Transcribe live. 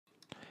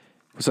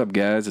What's up,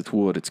 guys? It's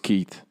Wood. It's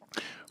Keith.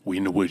 We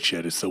in the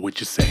woodshed, so what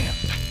you saying?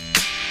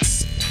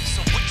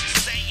 So what you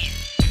saying?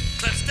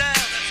 Let's down.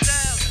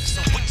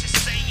 So what you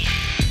saying?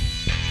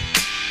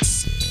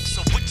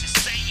 So what you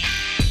saying?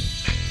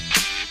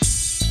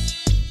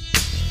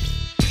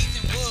 Keith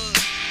and Wood.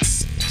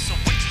 So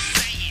what you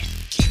saying?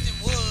 Keith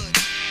and Wood.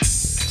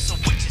 So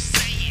what you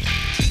saying?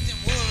 Keith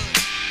and Wood.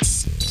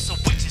 So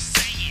what you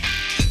saying?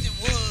 Keith and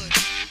Wood.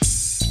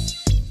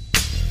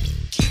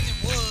 Keith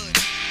and Wood.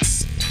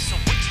 So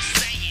what you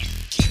saying?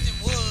 Keith and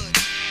Wood.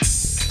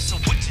 So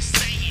what you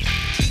saying?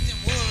 Keith and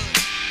Wood.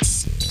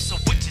 So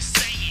what you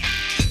saying?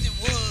 Keith and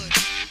Wood.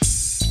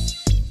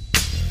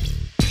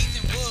 Keith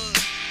and Wood.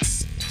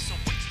 So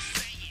what you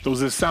saying?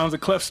 Those are the sounds of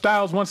Clef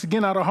Styles once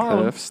again out of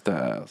Harlem. Clef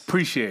Styles.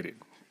 Appreciate it.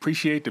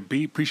 Appreciate the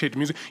beat. Appreciate the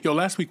music. Yo,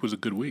 last week was a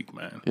good week,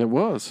 man. It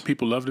was.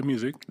 People love the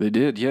music. They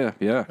did, yeah.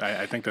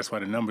 I think that's why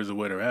the numbers are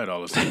where they're at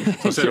all of a sudden. So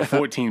instead of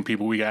 14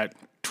 people, we got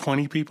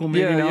 20 people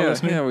maybe now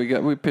listening. Yeah,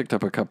 we picked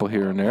up a couple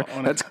here and there.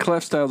 That's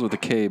Clef Styles with a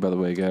K, by the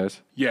way,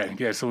 guys.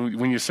 Yeah. So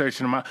when you're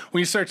searching them out,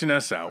 when you're searching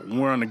us out,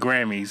 we're on the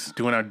Grammys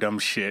doing our dumb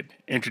shit,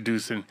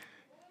 introducing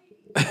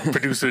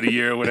producer of the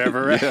year or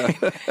whatever, right?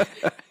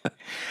 Yeah.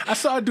 I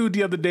saw a dude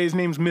the other day. His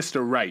name's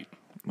Mr. Wright.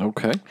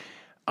 Okay.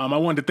 I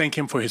wanted to thank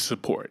him for his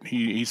support.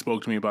 He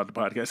spoke to me about the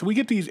podcast. So we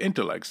get these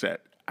intellects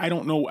that I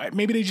don't know.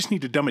 Maybe they just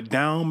need to dumb it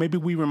down. Maybe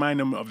we remind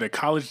them of their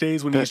college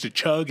days when they used to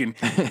chug and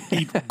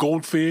eat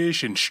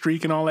goldfish and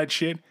streak and all that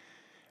shit.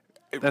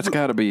 That's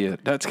got to be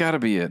it. That's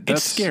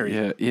scary.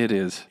 Yeah, it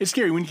is. It's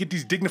scary when you get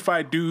these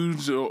dignified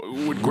dudes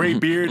with gray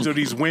beards or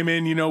these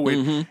women,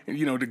 with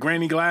the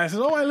granny glasses.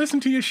 Oh, I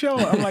listened to your show.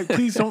 I'm like,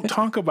 please don't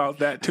talk about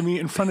that to me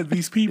in front of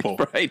these people.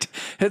 Right.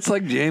 It's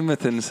like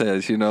Jamathan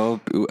says,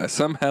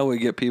 somehow we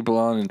get people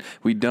on and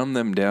we dumb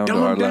them down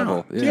to our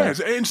level. Yeah. Yes.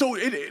 And so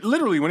it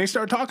literally, when they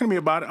start talking to me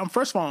about it,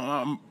 first of all,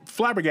 I'm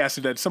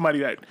flabbergasted that somebody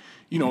that,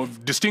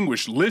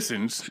 distinguished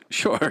listens.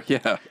 Sure,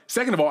 yeah.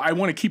 Second of all, I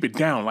want to keep it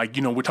down. Like,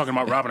 we're talking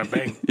about robbing a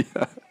bank.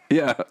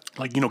 Yeah.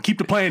 Like, keep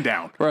the plan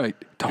down. Right.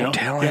 Don't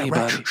tell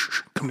anybody. Right.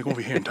 Shh. Come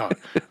over here and talk.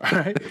 All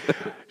right.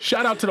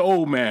 Shout out to the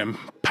old man,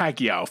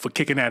 Pacquiao, for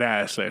kicking that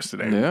ass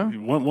yesterday. Yeah.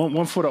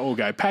 One for the old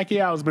guy.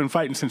 Pacquiao's been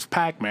fighting since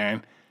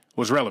Pac-Man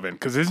was relevant,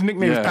 because his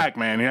nickname is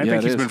Pac-Man, and I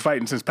think he's been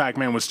fighting since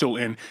Pac-Man was still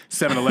in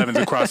 7-Elevens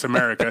across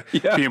America,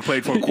 being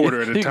played for a quarter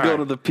at a time. You go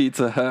to the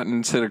Pizza Hut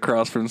and sit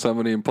across from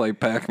somebody and play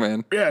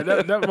Pac-Man. Yeah,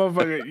 that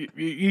motherfucker,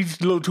 he's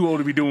a little too old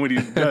to be doing what he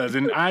does,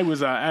 and I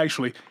was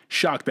actually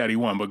shocked that he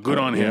won, but good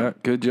on him. Yeah,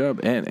 good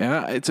job, and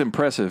it's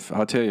impressive,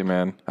 I'll tell you,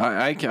 man.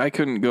 I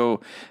couldn't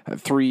go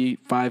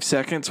 3-5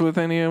 seconds with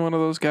any one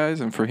of those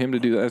guys, and for him to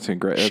do that,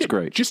 that's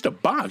great. Just a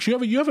box.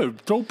 You ever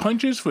throw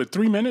punches for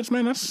 3 minutes,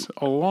 man? That's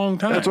a long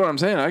time. That's what I'm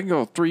saying. I can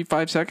go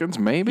 3-5 seconds,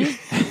 maybe.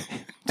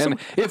 And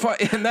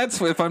that's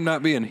if I'm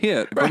not being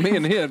hit. If I'm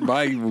being hit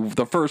by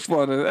the first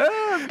one,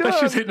 that's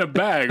just hitting a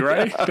bag,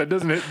 right? That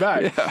doesn't hit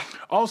back. Yeah.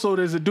 Also,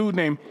 there's a dude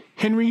named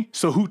Henry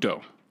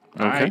Cejudo.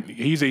 Okay. Right?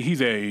 He's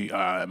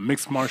a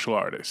mixed martial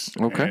artist.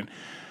 Okay. And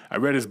I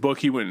read his book.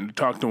 He went and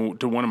talked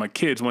to one of my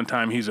kids one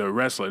time. He's a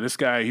wrestler. This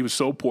guy, he was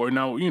so poor.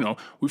 Now,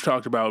 we've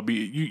talked about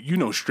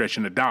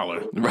stretching a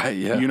dollar. Right,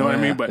 yeah. You know what I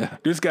mean?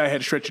 But this guy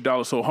had to stretch a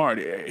dollar so hard.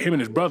 Him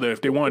and his brother,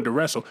 if they wanted to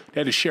wrestle,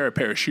 they had to share a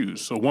pair of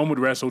shoes. So one would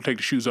wrestle, take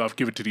the shoes off,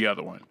 give it to the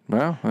other one.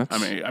 Wow. That's,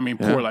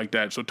 poor like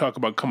that. So talk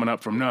about coming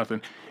up from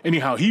nothing.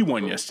 Anyhow, he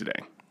won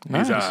yesterday.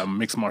 Nice. He's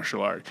mixed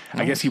martial art.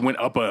 Nice. I guess he went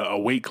up a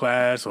weight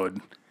class or...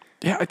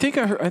 Yeah, I think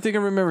I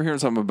remember hearing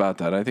something about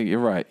that. I think you're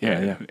right.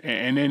 Yeah.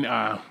 And then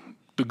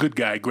the good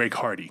guy, Greg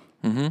Hardy,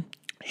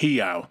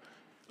 he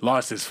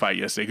lost his fight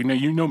yesterday.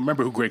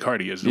 Remember who Greg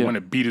Hardy is? The one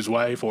that beat his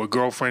wife or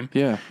girlfriend?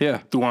 Yeah.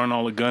 Threw on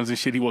all the guns and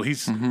shit.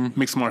 He's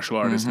mixed martial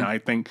artist now. I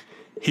think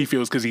he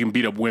feels because he can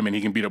beat up women,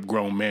 he can beat up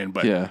grown men.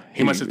 But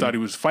he must have thought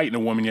he was fighting a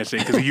woman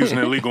yesterday because he used an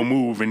illegal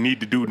move and kneed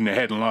the dude in the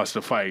head and lost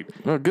the fight.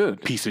 Oh,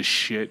 good. Piece of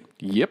shit.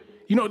 Yep.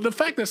 The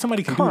fact that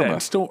somebody can do that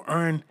and still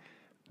earn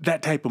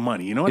that type of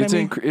money, you know what I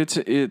mean?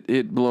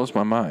 It blows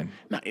my mind.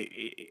 No,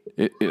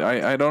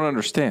 I don't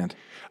understand.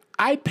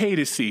 I'd pay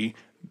to see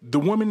the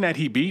woman that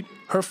he beat,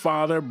 her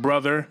father,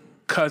 brother,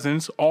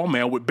 cousins, all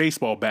male with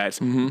baseball bats,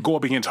 go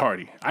up against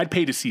Hardy. I'd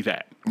pay to see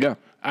that. Yeah.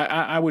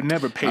 I would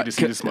never pay to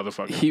see this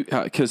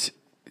motherfucker. Because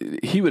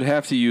he would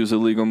have to use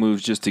illegal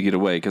moves just to get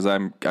away, because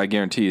I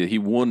guarantee you he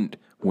wouldn't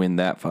win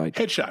that fight.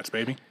 Headshots,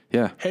 baby.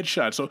 Yeah.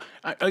 Headshots. So,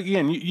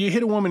 again, you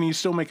hit a woman and you're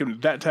still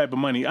making that type of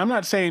money. I'm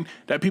not saying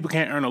that people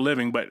can't earn a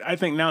living, but I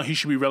think now he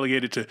should be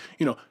relegated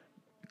to,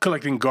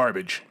 collecting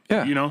garbage.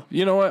 Yeah.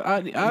 You know what?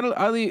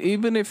 I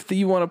even if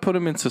you want to put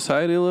him in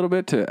society a little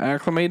bit to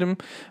acclimate him,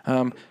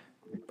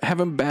 have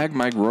him bag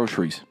my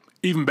groceries.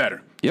 Even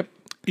better. Yep.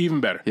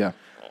 Even better. Yeah.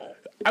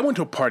 I went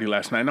to a party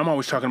last night, and I'm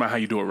always talking about how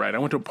you do it right. I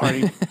went to a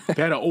party.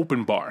 They had an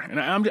open bar. And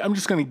I'm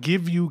just going to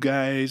give you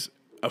guys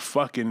a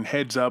fucking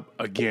heads up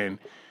again,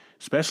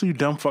 especially you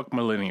dumb fuck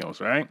millennials,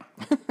 right?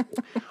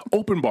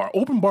 Open bar.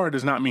 Open bar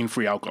does not mean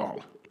free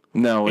alcohol.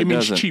 No, it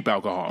means doesn't. Cheap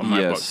alcohol in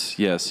my book.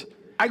 Yes.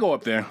 I go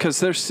up there.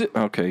 Because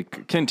okay,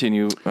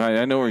 continue.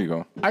 I know where you're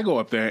going. I go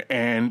up there,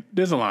 and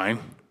there's a line.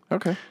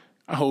 Okay.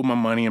 I hold my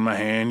money in my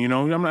hand. You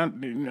know,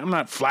 I'm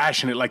not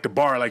flashing it like the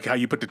bar, like how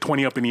you put the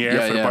 20 up in the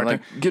air for the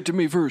bartender. like, get to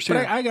me first. But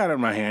Yeah. I got it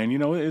in my hand. You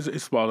know,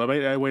 it's small.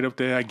 I wait up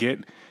there. I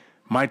get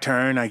my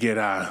turn. I get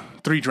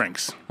 3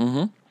 drinks.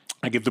 Mm-hmm.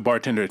 I give the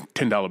bartender a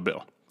 $10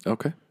 bill.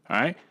 Okay. All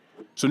right?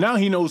 So now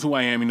he knows who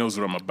I am. He knows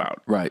what I'm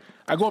about. Right.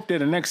 I go up there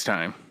the next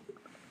time.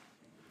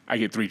 I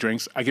get 3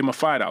 drinks. I give him a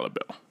 $5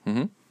 bill.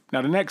 Mm-hmm.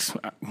 Now, the next,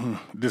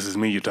 this is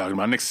me you're talking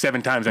about. Next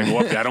 7 times I go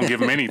up there, I don't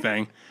give him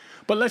anything.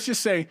 But let's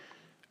just say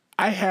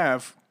I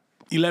have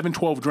 11,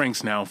 12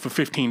 drinks now for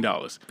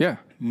 $15. Yeah.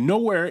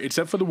 Nowhere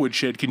except for the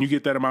woodshed can you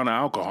get that amount of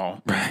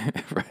alcohol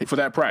Right. for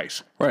that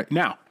price. Right.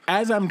 Now,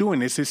 as I'm doing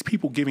this, there's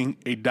people giving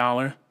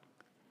 $1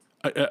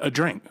 a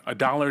drink,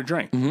 $1 a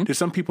drink. Mm-hmm. There's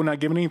some people not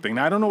giving anything.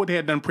 Now, I don't know what they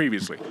had done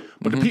previously,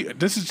 but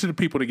this is to the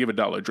people that give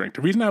 $1 a drink.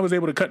 The reason I was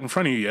able to cut in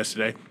front of you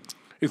yesterday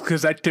is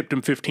because I tipped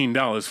him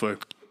 $15 for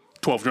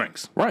 12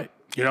 drinks. Right.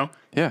 You know?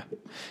 Yeah.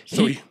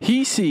 So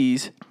he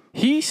sees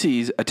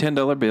a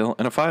 $10 bill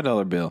and a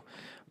 $5 bill.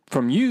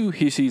 From you,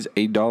 he sees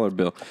a $1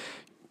 bill.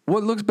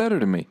 What looks better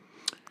to me?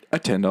 A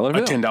 $10 bill.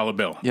 A $10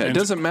 bill. Yeah, it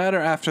doesn't matter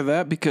after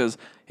that because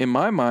in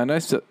my mind, I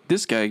said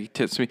this guy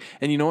tips me,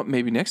 and you know what?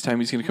 Maybe next time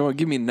he's going to come and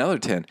give me another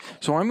 10.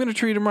 So I'm going to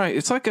treat him right.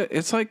 It's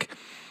like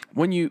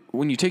when you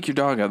take your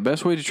dog out. The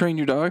best way to train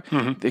your dog,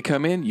 they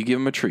come in, you give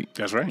him a treat.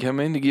 That's right. You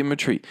come in, you give him a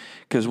treat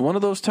because one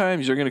of those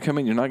times you're going to come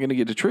in, you're not going to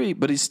get a treat,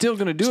 but he's still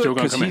going to do it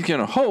because he's going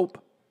to hope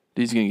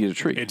that he's going to get a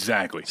treat.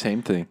 Exactly.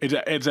 Same thing.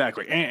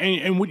 Exactly.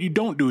 And what you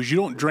don't do is you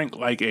don't drink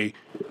like a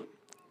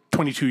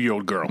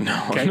 22-year-old girl.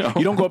 Okay? no.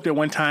 You don't go up there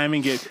one time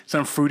and get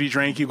some fruity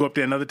drink. You go up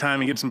there another time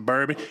and get some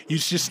bourbon. You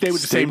just stay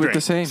with the same drink.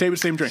 Stay with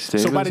the same drink. Stay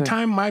So with by the the same.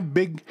 time my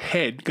big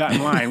head got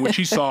in line, which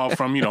he saw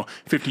from,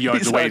 50 yards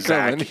He's away, not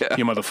Zach, coming, yeah.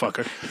 you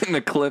motherfucker. And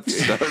the clip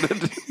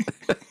started.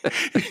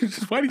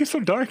 Why do you get so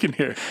dark in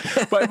here?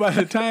 But by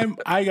the time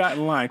I got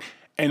in line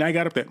and I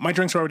got up there, my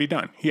drinks were already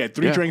done. He had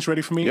 3 Yeah. drinks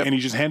ready for me, Yep. and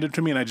he just handed it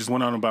to me, and I just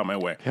went on about my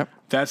way. Yep.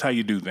 That's how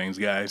you do things,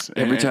 guys.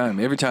 Every time.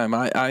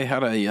 I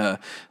had I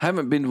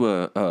haven't been to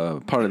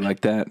a party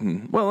like that,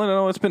 and well,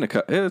 no, it's been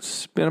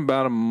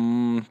about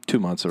 2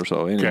 months or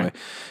so. Anyway, Okay.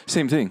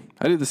 same thing.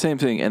 I did the same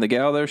thing, and the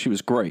gal there, she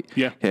was great.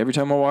 Yeah. Every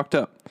time I walked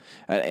up,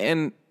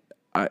 and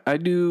I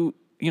do.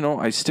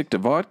 I stick to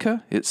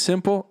vodka. It's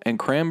simple and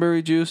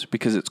cranberry juice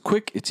because it's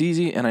quick, it's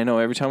easy, and I know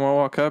every time I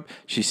walk up,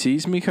 she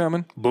sees me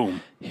coming. Boom.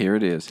 Here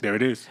it is. There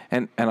it is.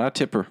 And I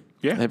tip her.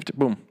 Yeah.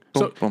 Boom.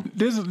 So Boom.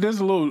 there's a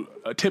little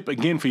tip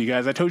again for you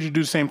guys. I told you to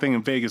do the same thing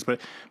in Vegas,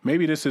 but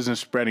maybe this isn't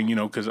spreading,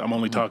 because I'm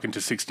only talking to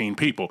 16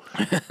 people.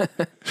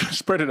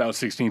 Spread it out,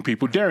 16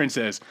 people. Darren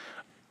says,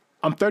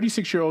 I'm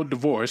 36-year-old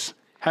divorced.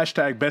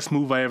 # best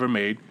move I ever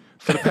made.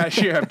 For the past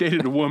year, I've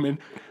dated a woman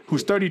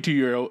who's 32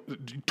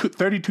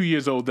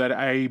 years old that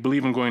I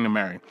believe I'm going to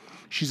marry.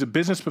 She's a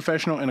business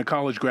professional and a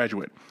college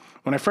graduate.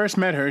 When I first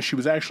met her, she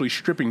was actually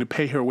stripping to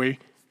pay her way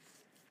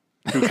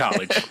through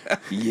college.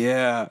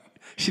 Yeah.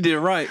 She did it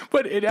right.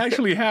 But it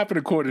actually happened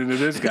according to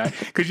this guy,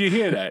 because you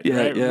hear that,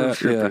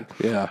 right?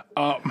 Yeah.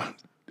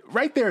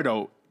 Right there,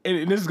 though,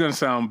 and this is going to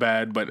sound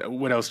bad, but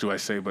what else do I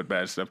say but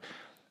bad stuff?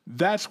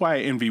 That's why I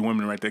envy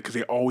women right there, because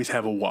they always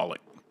have a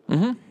wallet.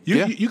 Mm-hmm.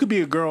 You could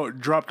be a girl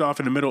dropped off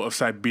in the middle of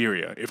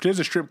Siberia. If there's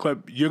a strip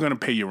club, you're going to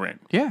pay your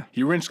rent. Yeah.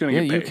 Your rent's going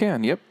to Yeah, get paid. you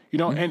can. Yep.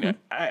 And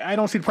I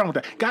don't see the problem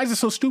with that. Guys are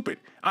so stupid.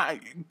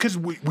 Because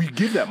we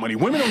give that money.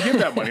 Women don't give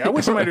that money. I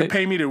wish somebody would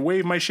pay me to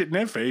wave my shit in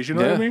their face. You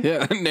know what I mean?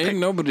 Yeah. Ain't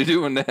nobody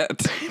doing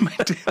that.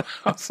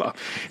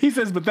 He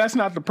says, but that's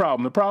not the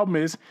problem. The problem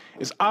is,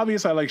 it's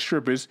obvious I like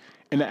strippers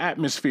in the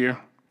atmosphere,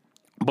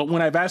 but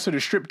when I've asked her to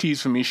strip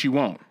tease for me, she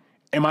won't.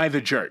 Am I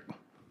the jerk?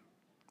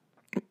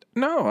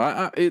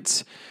 No,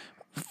 it's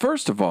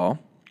first of all,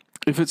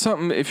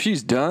 if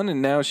she's done and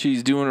now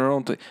she's doing her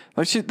own thing,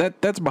 like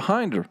that's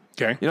behind her.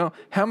 Okay.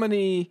 How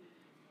many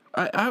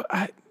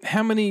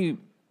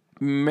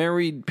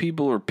married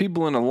people or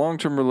people in a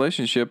long-term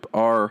relationship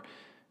are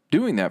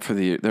doing that for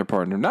their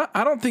partner?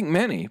 I don't think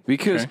many,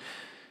 because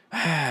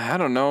I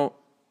don't know.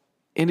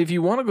 And if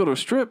you want to go to a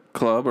strip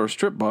club or a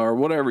strip bar or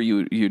whatever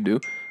you do,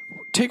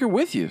 take her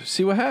with you.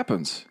 See what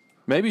happens.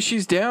 Maybe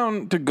she's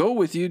down to go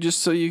with you just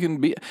so you can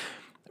be.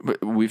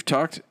 But we've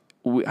talked.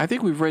 I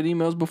think we've read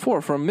emails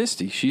before from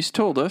Misty. She's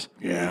told us.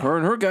 Yeah. Her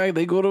and her guy,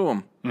 they go to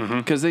him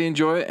because they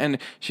enjoy it, and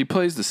she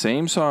plays the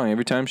same song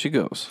every time she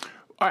goes.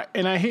 All right,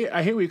 and I hear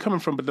where you're coming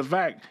from, but the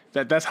fact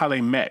that that's how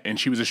they met, and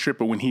she was a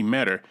stripper when he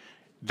met her,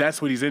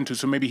 that's what he's into.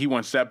 So maybe he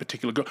wants that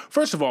particular girl.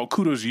 First of all,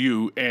 kudos to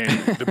you and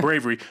the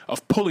bravery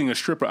of pulling a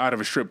stripper out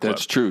of a strip club.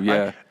 That's true,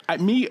 yeah. I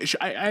was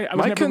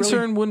My never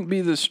concern really, wouldn't be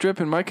the strip,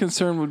 and my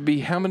concern would be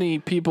how many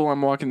people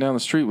I'm walking down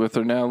the street with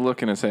are now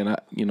looking and saying,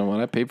 you know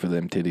what, I paid for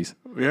them titties.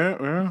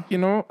 Yeah. You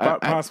know,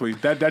 Possibly.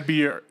 That'd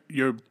be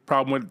your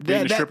problem with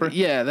being a stripper?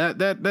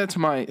 That's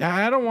my.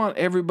 I don't want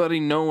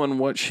everybody knowing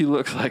what she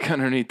looks like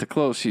underneath the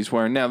clothes she's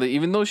wearing now.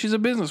 Even though she's a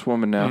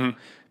businesswoman now,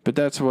 but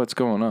that's what's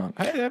going on.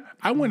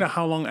 I wonder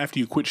how long after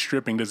you quit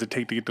stripping does it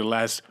take to get the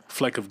last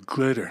fleck of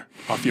glitter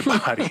off your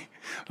body?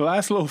 The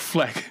last little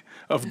fleck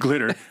of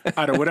glitter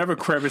out of whatever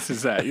crevice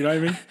is at. You know what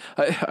I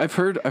mean? I've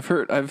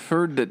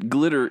heard that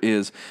glitter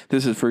is.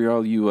 This is for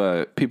all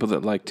you people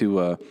that like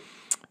to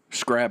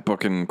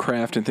scrapbook and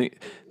craft and think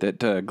that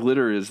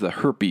glitter is the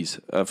herpes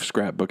of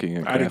scrapbooking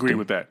and crafting. I'd agree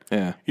with that.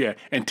 Yeah. Yeah.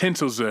 And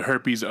tinsel's the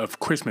herpes of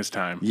Christmas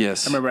time.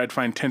 Yes. I remember I'd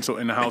find tinsel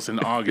in the house in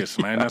August,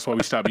 man. That's why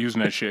we stopped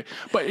using that shit.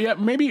 But yeah,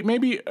 maybe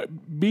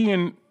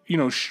being,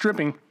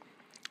 stripping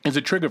is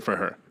a trigger for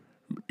her.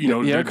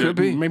 Yeah, it could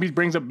be. Maybe it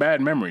brings up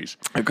bad memories.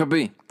 It could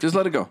be. Just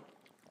let it go.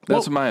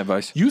 That's my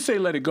advice. You say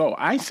let it go.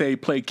 I say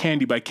play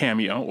Candy by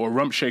Cameo or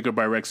Rump Shaker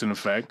by Rex in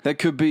Effect. That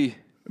could be.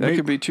 That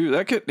could be true.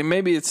 That could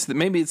maybe it's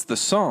the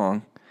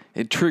song.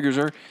 It triggers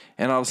her,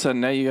 and all of a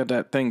sudden now you got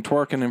that thing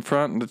twerking in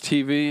front of the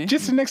TV.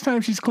 Just the next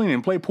time she's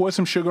cleaning, play Pour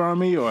Some Sugar on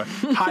Me or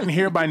Hot in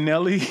Here by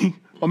Nelly.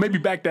 Or maybe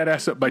Back That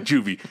Ass Up by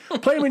Juvie.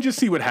 Play them and just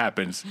see what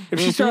happens. If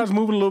she starts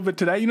moving a little bit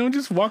to that,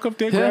 just walk up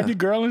there, grab your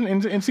girl,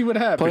 and see what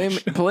happens.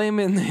 Play them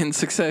in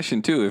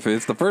succession, too. If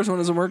it's the first one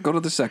doesn't work, go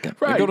to the second.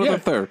 Right, go to the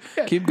third.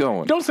 Yeah. Keep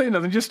going. Don't say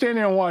nothing. Just stand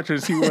there and watch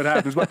and see what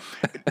happens. But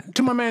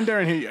to my man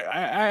Darren here,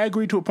 I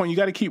agree to a point. You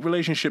got to keep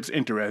relationships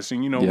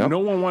interesting. No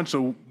one wants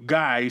a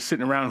guy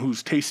sitting around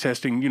who's taste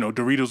testing,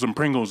 Doritos and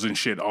Pringles and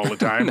shit all the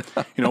time,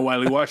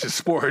 while he watches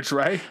sports,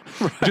 right?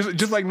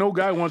 Just like no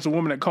guy wants a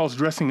woman that calls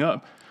dressing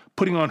up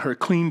putting on her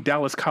clean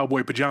Dallas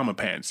Cowboy pajama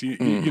pants.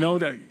 You know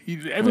that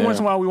every once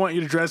in a while we want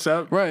you to dress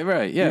up.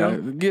 Right. Yeah.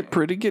 Get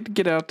pretty,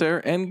 get out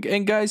there.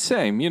 And guys,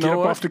 same. Get up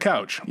off the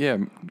couch. Yeah.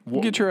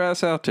 Get your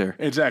ass out there.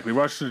 Exactly.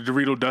 Watch the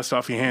Dorito dust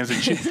off your hands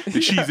and the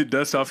cheese it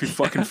dust off your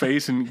fucking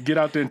face and get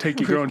out there and take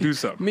your girl and do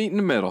something. Meet in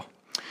the middle.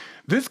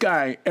 This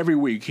guy, every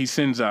week, he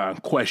sends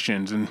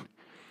questions and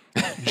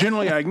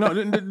generally, I know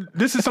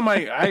this is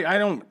somebody I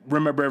don't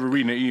remember ever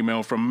reading an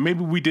email from.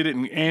 Maybe we did it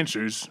in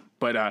answers,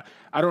 but I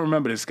don't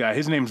remember this guy.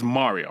 His name's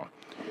Mario.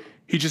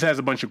 He just has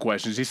a bunch of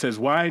questions. He says,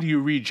 "Why do you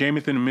read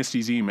Jamathan and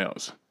Misty's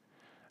emails?"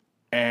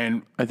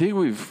 And I think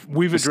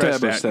we've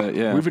addressed that.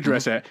 Yeah, we've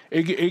addressed that.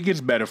 It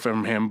gets better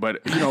from him,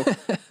 but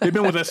they've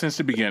been with us since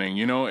the beginning.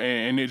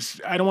 And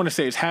it's I don't want to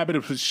say it's habit.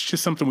 It's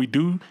just something we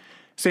do.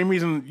 Same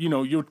reason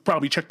you'll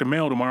probably check the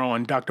mail tomorrow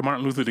on Dr.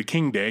 Martin Luther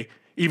King Day.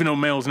 Even though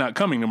mail's not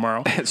coming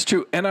tomorrow. It's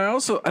true. And I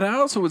also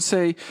would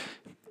say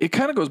it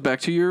kind of goes back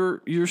to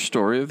your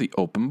story of the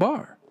open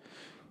bar.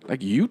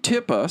 Like you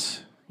tip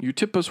us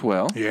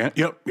well. Yeah.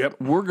 Yep.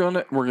 We're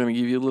gonna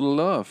give you a little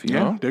love, you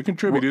know? They're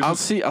contributors. I'll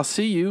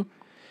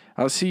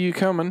see you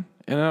coming,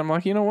 and I'm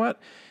like, you know what?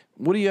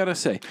 What do you gotta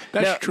say?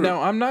 That's true.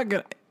 Now I'm not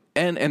gonna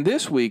and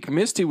this week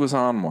Misty was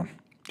on one.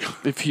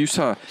 If you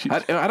saw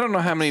I don't know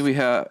how many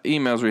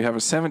emails we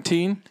have,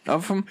 17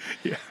 of them.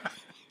 Yeah.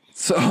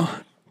 So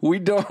we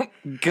don't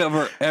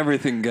cover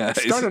everything, guys.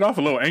 It started off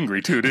a little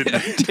angry, too, didn't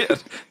it? It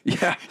did.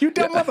 Yeah. You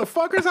dumb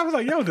motherfuckers. I was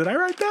like, yo, did I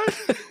write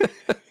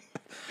that?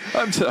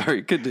 I'm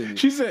sorry. Continue.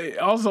 She said,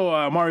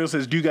 also, Mario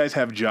says, do you guys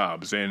have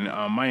jobs? And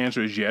my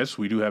answer is yes,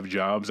 we do have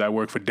jobs. I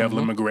work for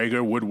Devlin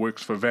McGregor. Wood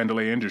works for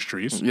Vandelay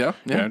Industries. Yeah. All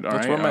that's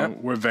right. Where I'm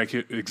at. We're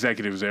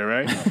executives there,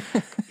 right?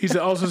 He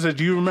also says,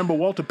 do you remember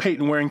Walter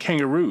Payton wearing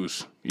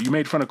kangaroos? You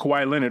made fun of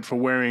Kawhi Leonard for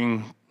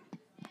wearing...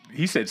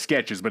 He said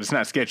Skechers, but it's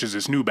not Skechers.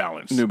 It's New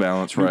Balance. New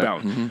Balance, right. New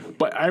Balance. Mm-hmm.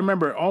 But I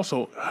remember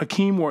also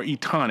Hakeem wore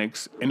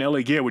Etonics in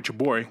LA Gear with your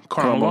boy,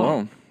 Karl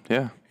Malone.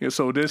 Yeah.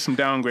 So there's some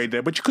downgrade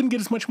there. But you couldn't get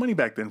as much money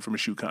back then from a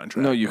shoe contract.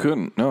 No, you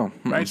couldn't. No.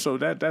 Right? So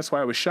that's why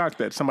I was shocked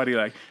that somebody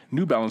like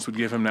New Balance would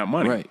give him that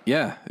money. Right.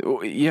 Yeah.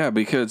 Yeah,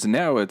 because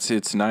now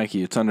it's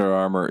Nike, it's Under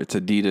Armour, it's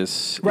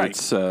Adidas. Right.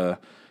 It's,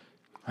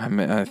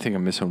 I think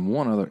I'm missing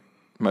one other.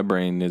 My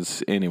brain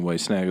is, anyway,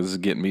 Snaggles is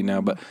getting me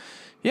now. But...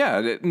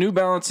 yeah, New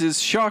Balance is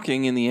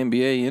shocking in the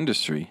NBA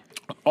industry.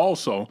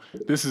 Also,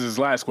 this is his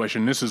last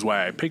question. This is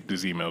why I picked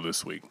his email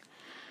this week.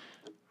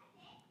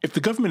 If the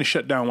government is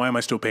shut down, why am I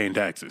still paying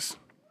taxes?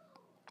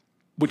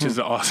 Which is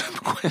an awesome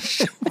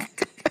question.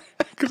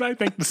 Because I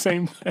think the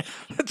same thing.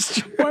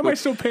 That's true. Why am I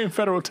still paying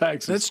federal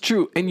taxes? That's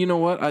true. And you know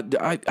what?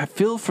 I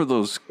feel for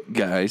those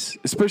guys,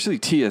 especially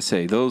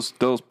TSA, those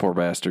poor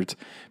bastards.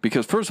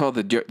 Because first of all,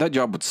 that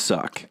job would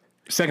suck.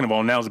 Second of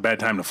all, now's a bad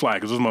time to fly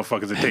because those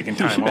motherfuckers are taking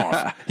time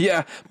off.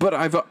 Yeah, but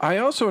I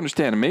also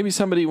understand, and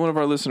maybe one of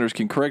our listeners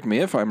can correct me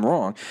if I'm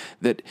wrong,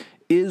 that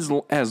is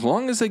as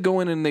long as they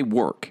go in and they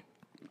work,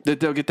 that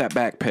they'll get that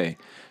back pay.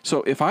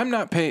 So if I'm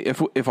not paying,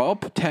 if all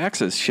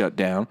taxes shut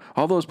down,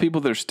 all those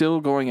people that are still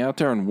going out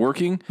there and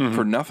working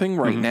for nothing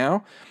right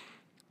now,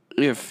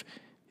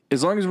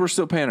 as long as we're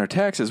still paying our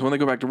taxes, when they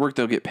go back to work,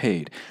 they'll get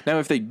paid. Now,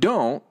 if they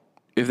don't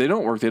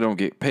work, they don't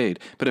get paid.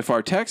 But if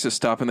our taxes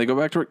stop and they go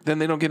back to work, then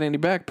they don't get any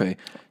back pay.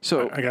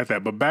 So I got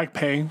that. But back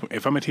pay,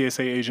 if I'm a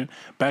TSA agent,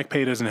 back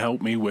pay doesn't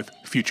help me with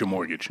future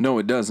mortgage. No,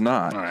 it does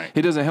not. All right.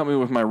 It doesn't help me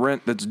with my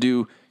rent that's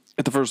due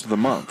at the first of the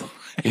month.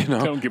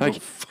 Don't give a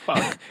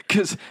fuck.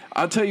 Because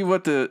I'll tell you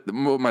what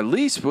my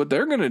lease, what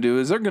they're going to do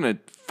is they're going to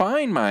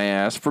fine my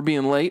ass for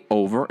being late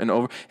over and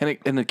over, and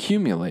it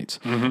accumulates.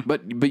 Mm-hmm.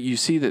 But you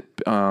see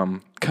that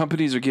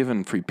companies are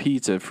giving free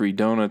pizza, free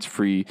donuts,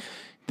 free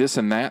this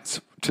and that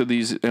to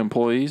these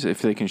employees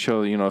if they can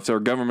show, if they're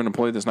a government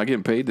employee that's not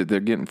getting paid, that they're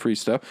getting free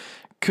stuff.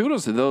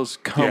 Kudos to those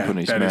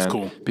companies, that man. is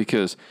cool.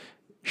 Because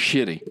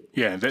shitty.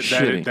 Yeah,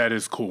 Shitty. that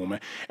is cool, man.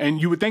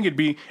 And you would think it'd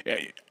be.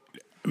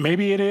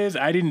 Maybe it is.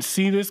 I didn't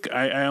see this.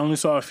 I only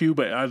saw a few,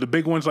 but the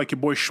big ones like your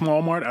boy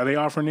Schmalmart, are they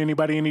offering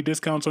anybody any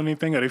discounts on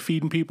anything? Are they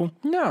feeding people?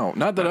 No,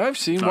 not that I've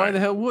seen. Why right. the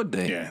hell would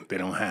they? Yeah, they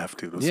don't have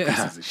to. Those Yeah.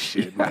 pieces of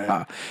shit,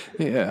 man.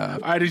 Yeah.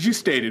 All right, as you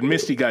stated,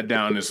 Misty got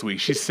down this week.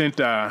 She sent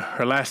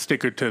her last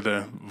sticker to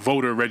the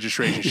voter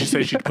registration. She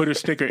said she'd put her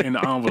sticker in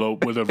the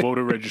envelope with her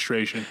voter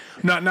registration.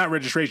 Not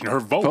registration,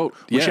 her vote. When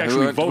Yeah, she who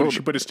actually had voted, voted.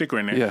 she put a sticker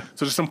in there. Yeah.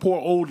 So there's some poor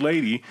old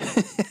lady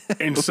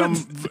in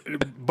some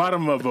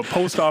bottom of a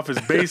post office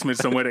basement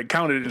somewhere that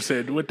counted it and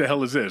said, what the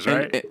hell is this,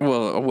 right?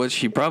 Well, what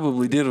she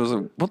probably did was,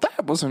 well,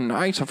 that was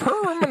nice of her.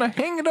 I'm going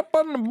to hang it up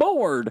on the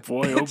board.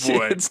 Boy, oh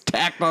boy. It's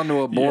tacked onto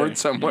a board Yeah,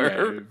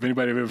 somewhere. yeah. If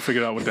anybody ever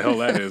figured out what the hell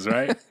that is,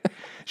 right?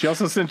 She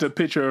also sent a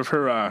picture of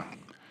her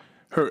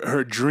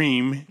her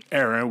dream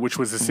era, which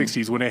was the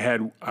 '60s when they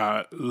had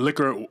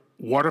liquor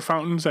water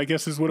fountains. I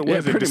guess is what it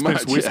was. They pretty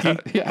much. dispensed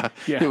whiskey. Yeah.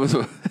 Yeah. It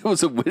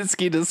was a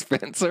whiskey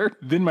dispenser.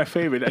 Then my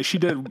favorite,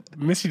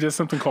 Missy does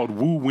something called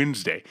Woo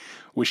Wednesday,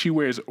 where she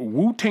wears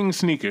Wu Tang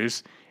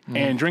sneakers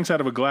and drinks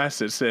out of a glass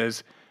that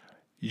says,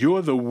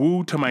 "You're the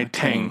Wu to my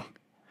Tang."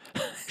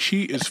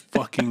 She is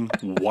fucking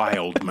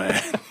wild, man.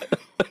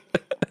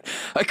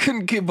 I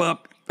couldn't keep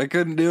up. I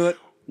couldn't do it.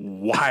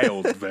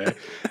 Wild, man.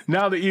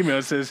 Now the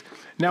email says,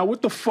 now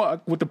what the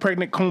fuck with the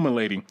pregnant coma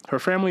lady? Her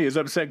family is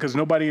upset because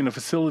nobody in the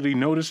facility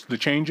noticed the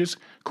changes.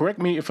 Correct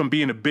me if I'm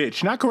being a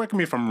bitch. Not correct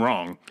me if I'm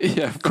wrong.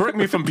 Yeah. Correct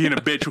me if I'm being a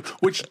bitch,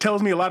 which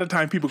tells me a lot of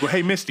time people go,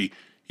 hey, Misty,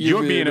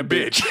 you're being a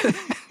bitch.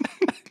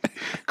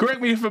 Correct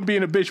me if I'm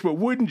being a bitch,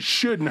 but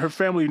shouldn't her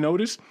family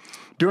notice?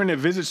 During their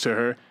visits to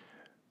her,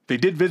 they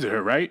did visit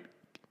her, right?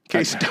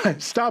 Okay,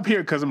 stop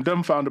here because I'm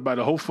dumbfounded by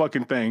the whole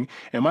fucking thing.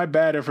 Am I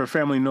bad if her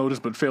family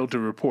noticed but failed to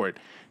report?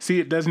 See,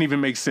 it doesn't even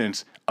make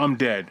sense. I'm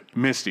dead.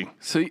 Misty.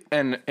 So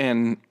and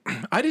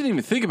I didn't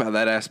even think about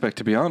that aspect,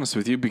 to be honest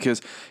with you,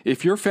 because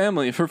if her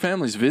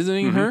family's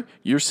visiting her,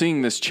 you're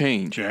seeing this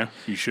change. Yeah,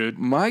 you should.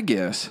 My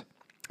guess,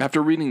 after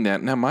reading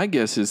that, my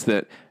guess is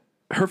that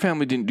her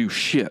family didn't do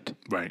shit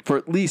Right. for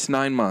at least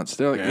 9 months.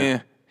 They're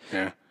like,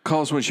 Yeah.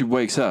 Call us when she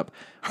wakes up.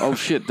 Oh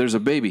shit, there's a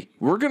baby.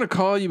 We're gonna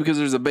call you because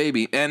there's a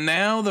baby, and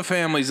now the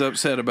family's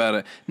upset about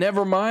it.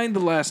 Never mind the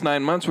last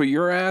 9 months where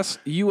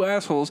you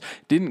assholes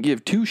didn't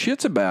give two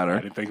shits about her.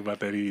 I didn't think about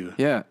that either.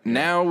 Yeah.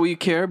 Now we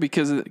care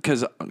because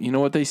you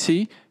know what they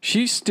see?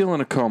 She's still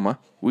in a coma.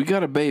 We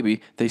got a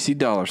baby. They see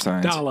dollar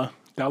signs.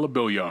 Dollar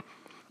bill, y'all.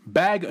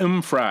 Bag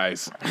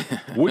fries.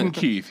 Wooden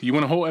Keith, you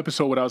went a whole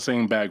episode without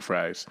saying bag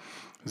fries.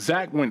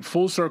 Zach went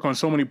full circle on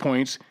so many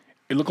points,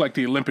 it looked like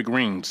the Olympic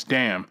rings.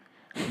 Damn.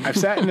 I've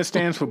sat in the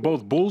stands for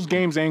both Bulls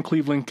games and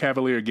Cleveland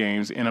Cavalier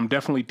games, and I'm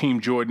definitely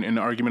Team Jordan in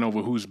the argument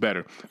over who's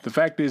better. The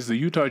fact is, the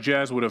Utah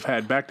Jazz would have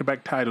had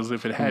back-to-back titles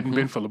if it hadn't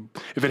been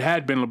if it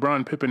had been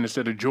LeBron Pippen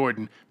instead of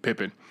Jordan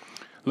Pippen.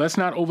 Let's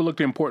not overlook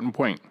the important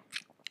point.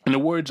 In the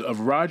words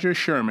of Roger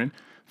Sherman,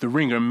 The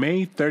Ringer,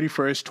 May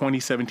 31st,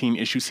 2017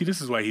 issue. See,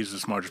 this is why he's the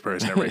smartest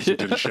person that writes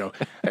into the show.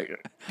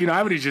 You know,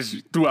 I would have just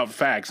threw out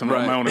facts and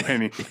my own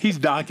opinion. He's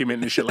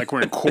documenting this shit like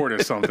we're in court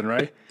or something,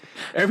 right?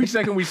 Every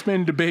second we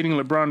spend debating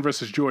LeBron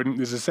versus Jordan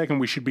is a second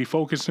we should be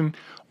focusing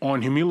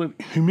on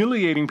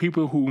humiliating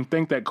people who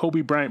think that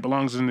Kobe Bryant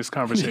belongs in this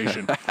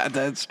conversation.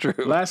 That's true.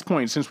 Last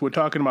point, since we're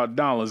talking about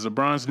dollars,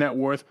 LeBron's net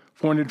worth,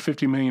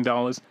 $450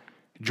 million.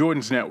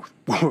 Jordan's net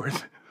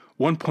worth,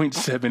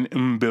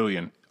 $1.7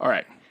 billion. All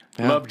right.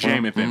 Love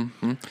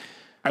Jamathan.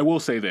 I will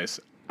say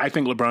this. I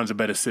think LeBron's a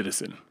better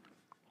citizen.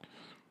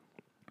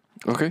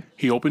 Okay.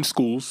 He opens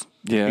schools.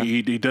 Yeah.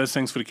 He does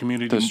things for the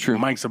community. That's true.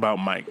 Mike's about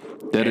Mike.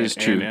 That is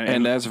true.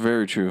 And that's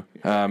very true.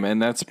 And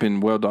that's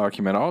been well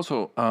documented.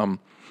 Also,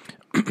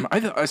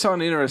 I saw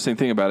an interesting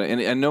thing about it,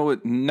 and I know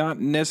it not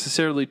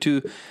necessarily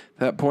to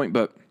that point,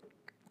 but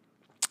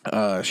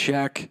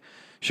Shaquille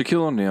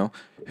O'Neal,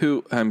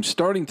 who I'm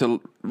starting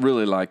to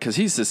really like, because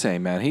he's the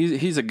same, man.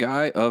 He's a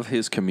guy of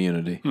his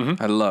community.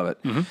 I love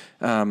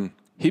it.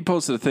 He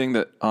posted a thing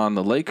that on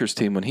the Lakers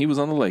team, when he was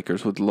on the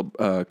Lakers with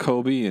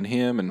Kobe and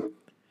him, and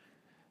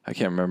I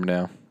can't remember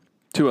now,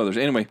 two others.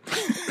 Anyway,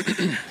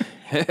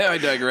 I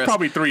digress.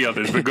 Probably three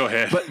others, but go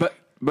ahead.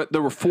 But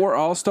there were 4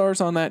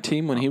 All-Stars on that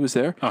team when he was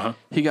there.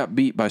 He got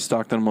beat by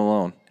Stockton and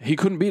Malone. He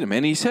couldn't beat him,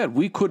 and he said,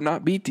 we could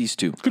not beat these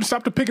two. Couldn't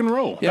stop the pick and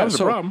roll. Yeah, that was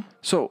the problem.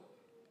 So,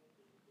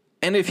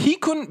 and if he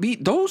couldn't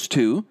beat those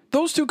two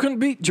couldn't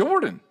beat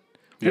Jordan.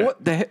 Yeah.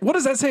 What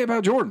does that say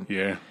about Jordan?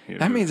 Yeah.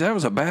 That means that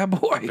was a bad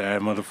boy.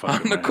 Bad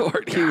motherfucker. On the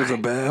court, he was a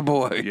bad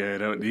boy.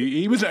 Yeah,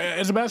 he was,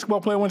 as a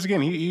basketball player, once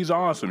again, he's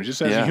awesome.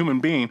 Just as a human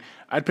being,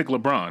 I'd pick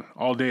LeBron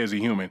all day as a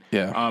human.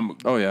 Yeah.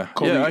 Kobe,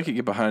 yeah, I could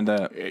get behind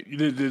that.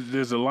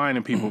 There's a line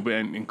of people,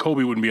 and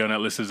Kobe wouldn't be on that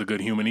list as a good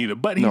human either.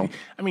 But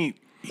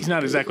he's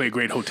not exactly a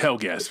great hotel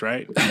guest,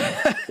 right?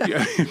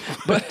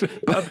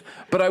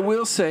 But I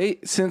will say,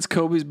 since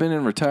Kobe's been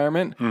in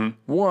retirement,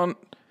 one,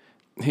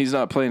 he's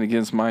not playing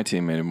against my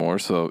team anymore,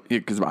 so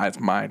because it's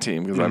my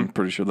team, because I'm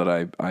pretty sure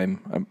that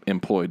I'm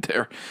employed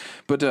there.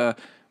 But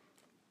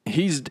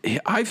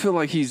I feel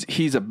like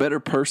he's a better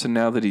person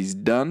now that he's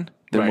done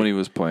than Right. when he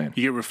was playing.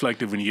 You get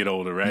reflective when you get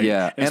older, right?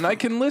 Yeah, and I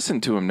can listen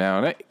to him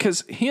now,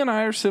 because he and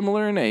I are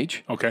similar in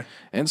age. Okay.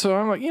 And so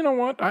I'm like, you know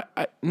what?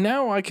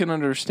 Now I can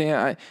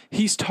understand.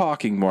 He's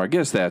talking more. I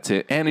guess that's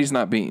it. And he's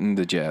not beating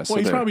the Jazz. Well, so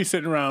he's there. probably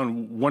sitting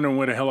around wondering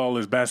where the hell all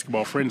his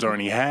basketball friends are,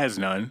 and he has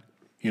none.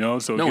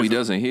 So No, he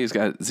doesn't. He's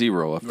got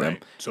 0 of them.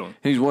 Right. So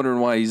He's wondering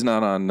why he's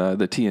not on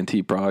the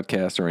TNT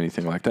broadcast or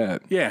anything like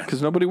that. Yeah.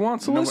 Because nobody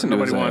wants to listen to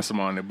nobody his wants ass.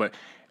 him on it, but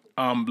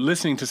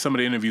listening to some of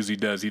the interviews he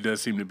does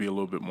seem to be a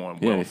little bit more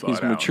Yeah, well thought he's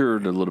out.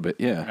 matured a little bit.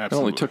 Yeah. It only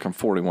Absolutely. took him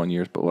 41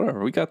 years, but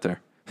whatever. We got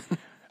there. All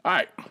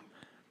right.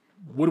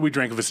 What are we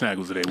drinking for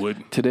Snaggles today,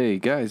 Wood? Today,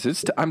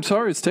 guys, I'm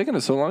sorry it's taken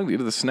us so long to get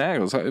to the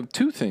Snaggles. I have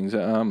 2 things.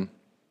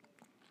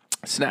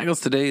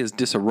 Snaggles today is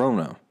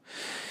Disaronno.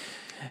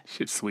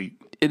 Shit's sweet.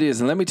 It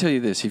is, and let me tell you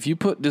this: if you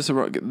put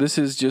Disaronno, this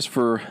is just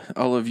for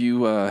all of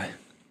you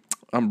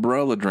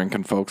umbrella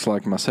drinking folks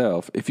like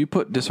myself. If you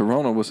put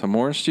Disaronno with some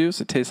orange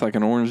juice, it tastes like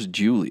an orange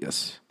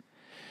Julius.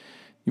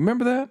 You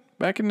remember that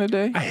back in the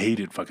day? I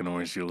hated fucking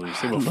orange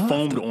juice. They were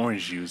foamed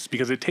orange juice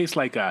because it tastes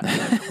like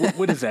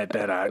what is that?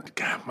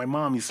 God, my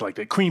mom used to like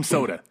that cream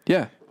soda.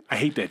 Yeah, I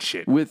hate that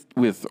shit.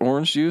 with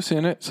orange juice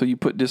in it. So you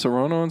put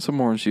Disaronno and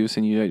some orange juice,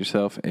 and you got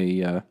yourself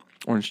a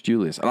orange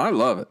Julius, and I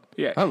love it.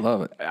 Yeah, I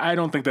love it. I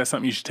don't think that's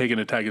something you should take in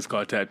a Tiger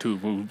Scar tattoo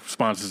who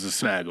sponsors the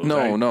Snaggles. No,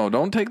 right? no,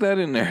 don't take that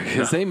in there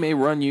because they may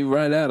run you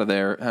right out of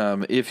there.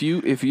 If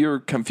you're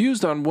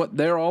confused on what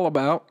they're all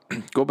about,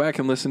 go back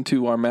and listen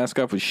to our Mask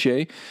Off with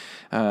Shay.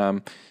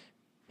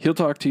 He'll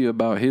talk to you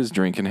about his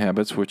drinking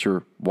habits, which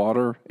are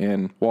water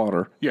and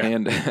water. Yeah.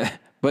 And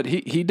but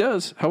he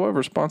does,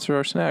 however, sponsor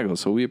our Snaggles,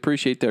 so we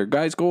appreciate that.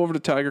 Guys, go over to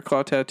Tiger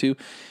Claw Tattoo,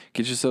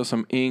 get yourself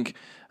some ink.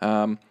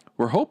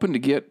 We're hoping to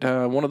get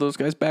one of those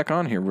guys back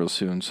on here real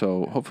soon,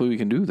 so hopefully we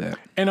can do that.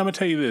 And I'm going to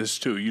tell you this,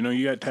 too.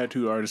 You got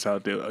tattoo artists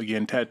out there.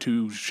 Again,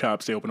 tattoo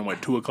shops, they open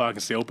at, 2 o'clock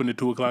and stay open at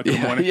 2 o'clock in the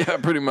morning. Yeah,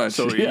 pretty much.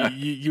 So yeah.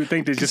 you would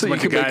think there's just So a you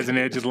bunch of can guys in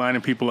there just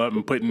lining people up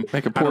and putting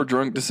Make a poor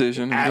drunk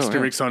decision. and go ahead.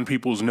 asterisks on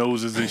people's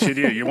noses and shit.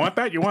 Yeah, you want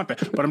that? You want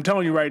that. But I'm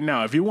telling you right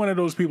now, if you're one of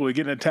those people that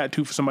getting a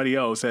tattoo for somebody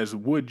else, as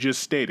Wood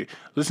just stated,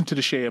 listen to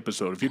the Shay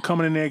episode. If you're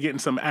coming in there getting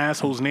some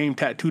asshole's name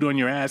tattooed on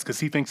your ass because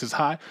he thinks it's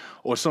hot,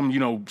 or some,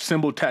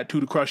 symbol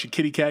tattooed across your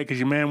kitty cat because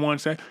your man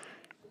wants that,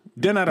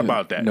 they're not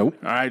about that. Nope.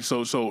 All right.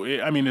 So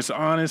I mean, it's an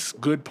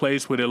honest, good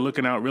place where they're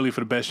looking out really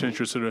for the best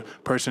interest of the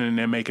person, and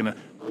they're making a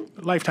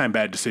lifetime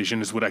bad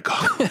decision is what I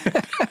call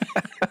it.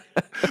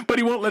 But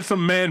he won't let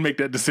some man make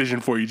that decision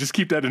for you. Just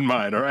keep that in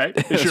mind. All right.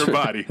 It's your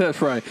body.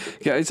 That's right,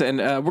 guys. And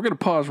we're going to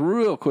pause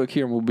real quick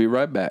here, and we'll be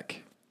right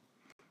back.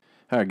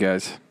 All right,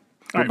 guys.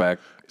 We're All right. back.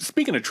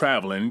 Speaking of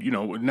traveling,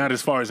 not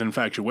as far as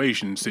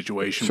infatuation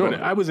situation, Sure.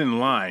 but I was in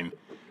line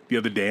the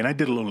other day and I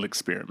did a little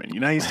experiment.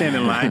 You stand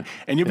in line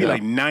and you'll be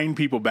like 9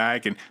 people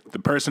back, and the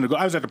person to go,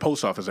 I was at the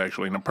post office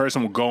actually, and the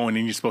person will go and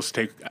then you're supposed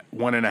to take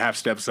 1.5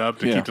 steps up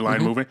to keep the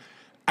line moving.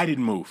 I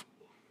didn't move.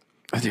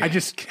 I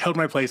just held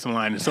my place in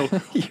line. And so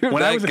You're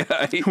when I that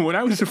was guy. when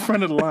I was in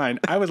front of the line,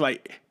 I was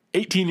like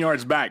 18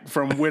 yards back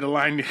from where the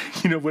line,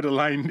 where the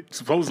line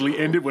supposedly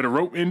ended, where the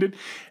rope ended.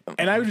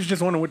 And I was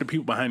just wondering what the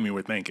people behind me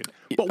were thinking.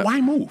 But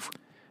why move?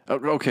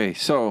 Okay,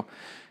 so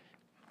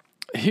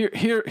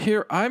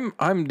here,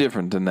 I'm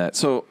different than that.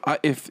 So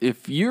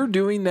if you're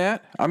doing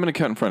that, I'm going to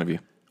cut in front of you.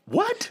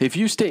 What? If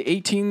you stay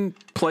 18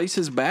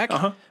 places back,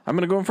 I'm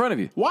going to go in front of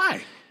you.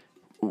 Why?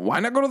 Why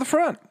not go to the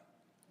front?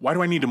 Why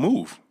do I need to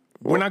move?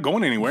 We're not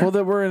going anywhere. Well,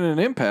 then we're in an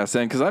impasse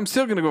then, because I'm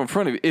still going to go in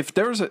front of you. If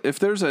there's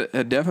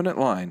a definite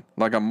line,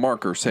 like a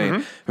marker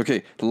saying,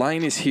 okay, the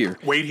line is here,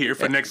 Wait here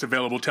for next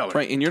available teller.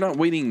 right, and you're not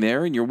waiting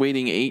there, and you're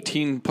waiting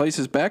 18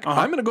 places back,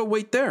 I'm going to go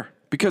wait there,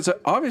 because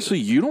obviously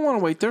you don't want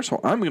to wait there,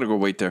 so I'm going to go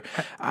wait there.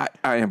 I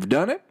have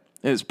done it,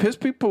 and it's pissed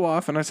people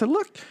off, and I said,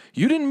 look,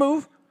 you didn't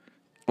move.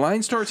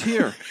 Line starts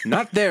here,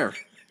 not there.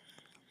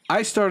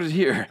 I started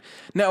here.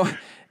 Now,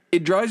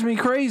 it drives me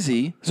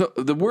crazy. So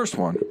the worst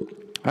one,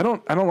 I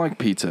don't like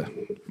pizza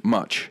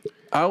much.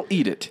 I'll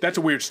eat it. That's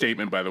a weird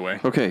statement, by the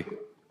way. Okay,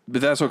 but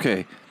that's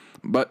okay.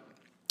 But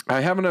I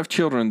have enough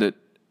children that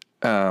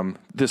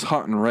this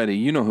Hot and Ready,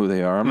 you know who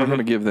they are. I'm not going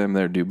to give them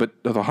their due, but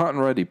the Hot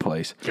and Ready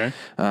place. Okay.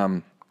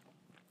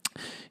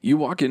 You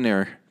walk in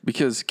there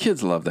because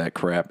kids love that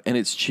crap, and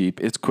it's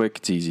cheap, it's quick,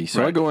 it's easy.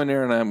 So I go in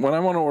there, and when I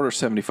want to order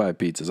 75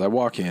 pizzas, I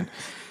walk in,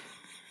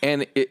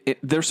 and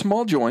they're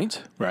small joints,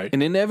 Right.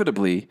 And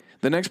inevitably,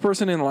 the next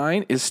person in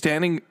line is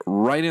standing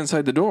right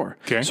inside the door.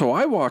 Okay. So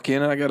I walk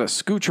in, and I got to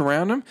scooch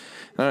around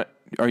them.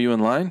 Are you in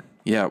line?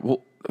 Yeah.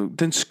 Well,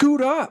 then scoot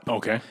up.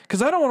 Okay.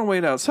 Because I don't want to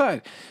wait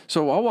outside.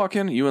 So I'll walk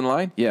in. You in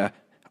line? Yeah.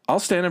 I'll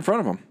stand in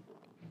front of them.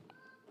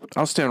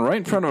 I'll stand right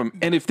in front of them.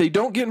 And if they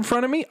don't get in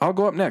front of me, I'll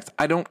go up next.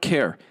 I don't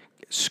care.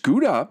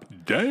 Scoot up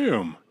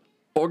Damn.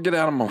 or get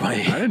out of my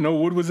way. I didn't know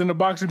Wood was into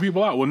boxing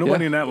people out. Well,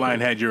 nobody in that line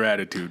had your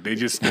attitude. They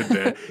just stood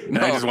there. And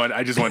I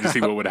just wanted to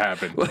see what would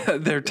happen.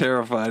 They're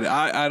terrified.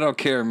 I don't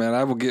care, man.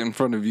 I will get in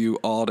front of you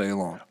all day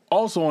long.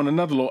 Also, on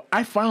another level,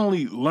 I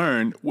finally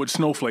learned what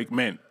snowflake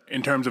meant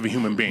in terms of a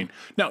human being.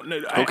 Now,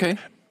 Okay.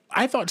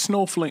 I thought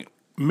snowflake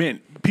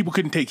meant people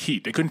couldn't take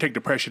heat. They couldn't take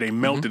the pressure. They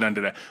melted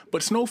under that.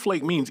 But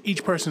snowflake means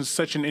each person's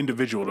such an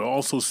individual. They're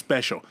also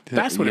special.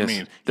 That's what it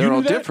means. They're You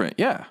all knew that? different.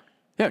 Yeah.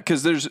 Yeah,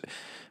 because there's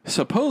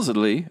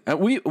supposedly,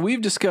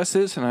 we've discussed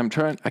this, and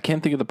I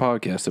can't think of the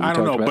podcast that we I talked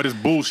don't know, about. but it's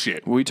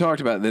bullshit. We talked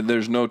about that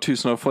there's no two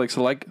snowflakes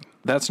alike.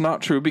 That's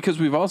not true, because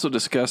we've also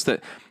discussed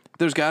that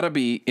there's got to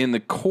be, in the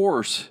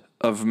course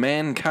of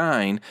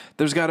mankind,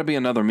 there's got to be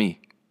another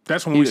me.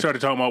 That's when we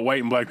started talking about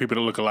white and black people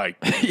that look alike.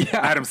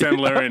 Adam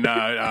Sandler and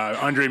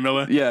Andre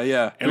Miller.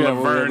 Yeah. And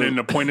Laverne and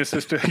the Pointer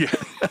Sister. Yeah,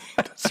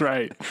 that's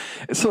right.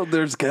 So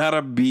there's got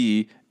to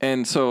be,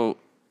 and so,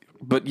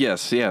 but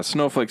yes,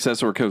 snowflakes,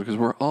 that's where it comes, because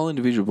we're all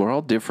individual. We're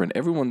all different.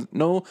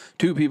 No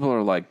two people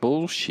are like,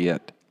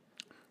 bullshit.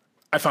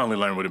 I finally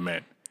learned what it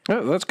meant.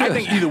 Oh, that's good. I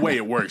think either way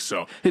it works,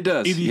 so. It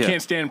does, Either you yeah.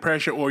 can't stand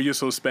pressure or you're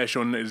so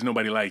special and there's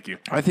nobody like you.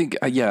 I think,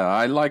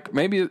 I like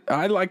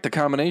the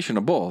combination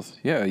of both.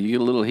 Yeah, you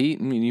get a little heat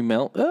and you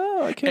melt.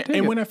 Oh, I can't take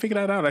And it. when I figured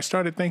that out, I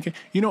started thinking,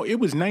 it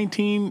was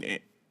 19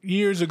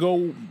 years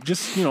ago,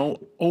 just,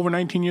 over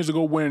 19 years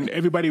ago when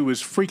everybody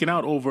was freaking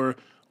out over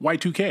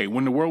Y2K,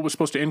 when the world was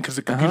supposed to end because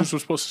the computers were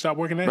supposed to stop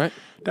working there. Right.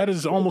 That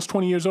is almost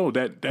 20 years old,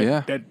 that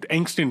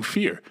angst and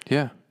fear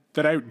Yeah.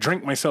 that I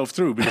drank myself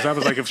through because I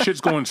was like, if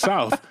shit's going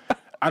south,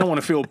 I don't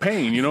want to feel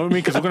pain, you know what I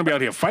mean? Because we're going to be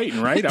out here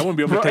fighting, right? I wouldn't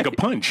be able to take a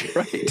punch.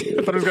 Right.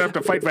 I thought I was going to have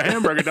to fight for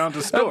hamburger down at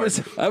the store.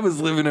 I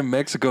was living in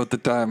Mexico at the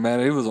time,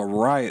 man. It was a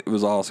riot. It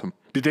was awesome.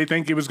 Did they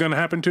think it was going to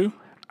happen too?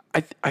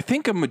 I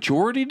think a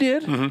majority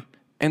did. Mm-hmm.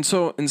 And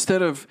so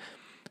instead of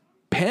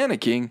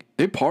panicking,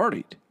 they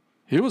partied.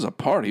 It was a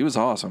party. It was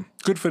awesome.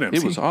 Good for them.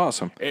 It was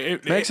awesome.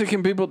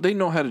 Mexican people, they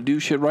know how to do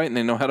shit right, and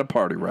they know how to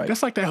party right.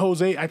 That's like that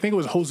I think it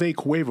was Jose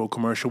Cuervo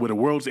commercial where the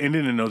world's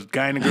ending and those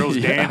guy and the girls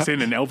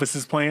dancing and Elvis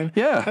is playing.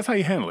 Yeah. That's how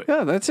you handle it.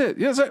 Yeah, that's it.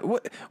 Yeah,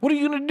 what are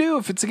you going to do?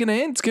 If it's going to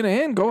end, it's going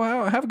to end. Go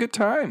out, have a good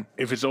time.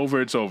 If it's over,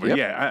 it's over. Yep.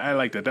 Yeah, I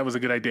like that. That was a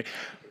good idea.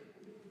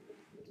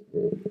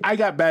 I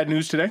got bad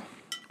news today.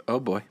 Oh,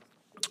 boy.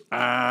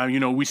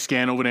 We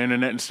scan over the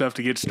internet and stuff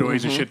to get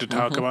stories and shit to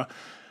talk about.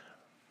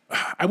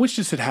 I wish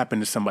this had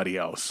happened to somebody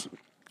else.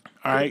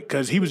 All right?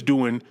 Because he was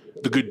doing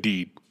the good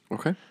deed.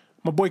 Okay.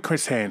 My boy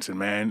Chris Hansen,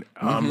 man.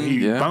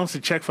 He yeah. bounced a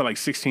check for like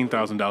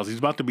 $16,000. He's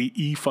about to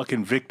be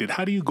fucking evicted.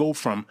 How do you go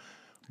from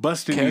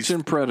busting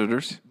Catching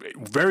predators.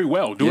 very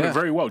well, doing Yeah. it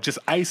very well, just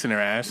icing their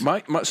ass?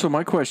 So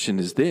my question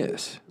is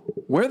this.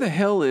 Where the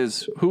hell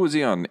who was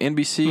he on?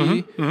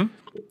 NBC?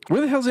 Where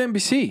the hell's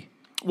NBC?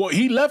 Well,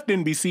 he left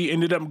NBC,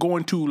 ended up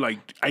going to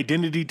like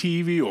Identity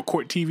TV or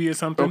Court TV or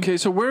something. Okay,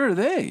 so where are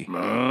they?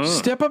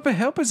 Step up and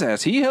help his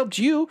ass. He helped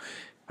you.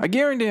 I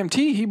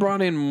guarantee he brought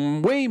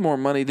in way more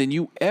money than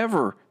you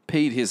ever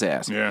paid his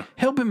ass. Yeah.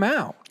 Help him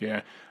out.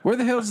 Yeah. Where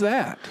the hell's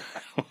that?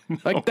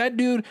 Like that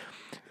dude,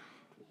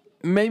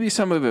 maybe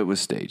some of it was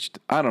staged.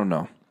 I don't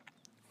know.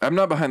 I'm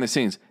not behind the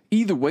scenes.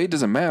 Either way, it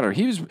doesn't matter.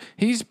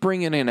 He's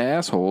bringing in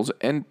assholes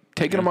and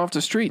taking them off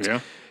the streets. Yeah.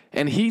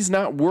 And he's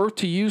not worth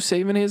to you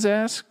saving his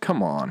ass?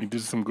 Come on. He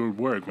did some good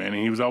work, man.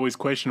 And he was always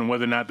questioning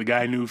whether or not the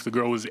guy knew if the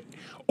girl was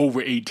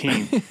over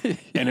 18.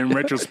 And in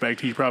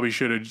retrospect, he probably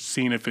should have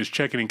seen if his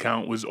checking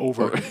account was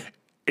over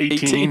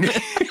 18.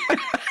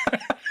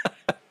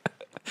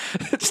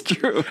 It's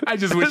true. I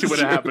just wish it would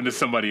have happened to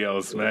somebody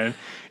else, man.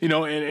 And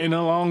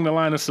along the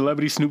line of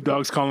celebrity, Snoop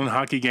Dogg's calling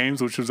hockey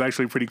games, which was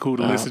actually pretty cool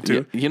to listen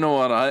to. You know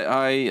what?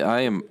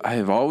 I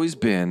have always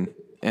been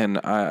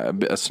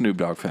a Snoop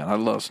Dogg fan. I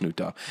love Snoop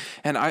Dogg,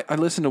 and I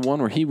listened to one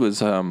where he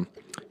was you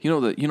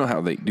know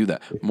how they do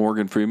that.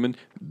 Morgan Freeman,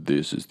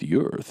 this is the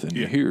earth, and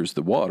here's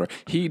the water.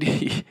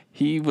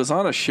 He was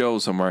on a show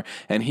somewhere,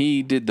 and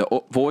he did the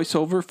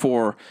voiceover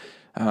for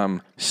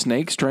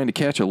snakes trying to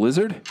catch a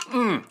lizard.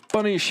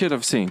 Funniest shit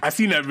I've seen. I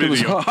seen that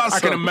video. Awesome. I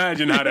can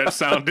imagine how that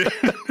sounded.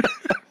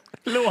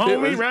 Little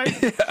homie,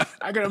 right? Yeah.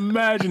 I can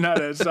imagine how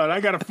that sounded. I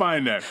got to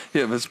find that.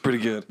 Yeah, that's pretty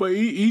good. But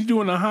he's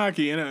doing the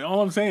hockey, and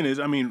all I'm saying is,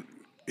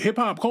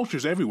 hip-hop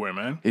culture's everywhere,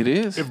 man. It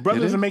is. If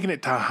brothers are making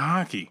it to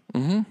hockey.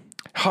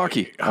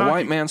 Hockey, a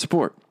white man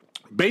sport.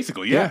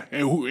 Basically, yeah.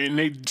 And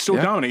they still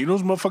dominate.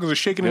 Those motherfuckers are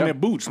shaking in their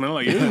boots, man.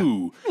 Like,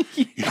 ew.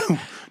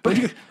 Don't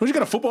you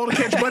got a football to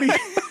catch, buddy?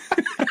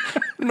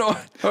 No,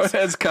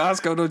 as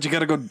Costco, don't you got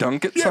to go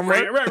dunk it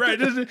somewhere? Right.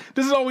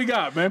 This is all we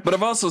got, man. But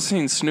I've also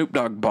seen Snoop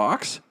Dogg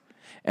box,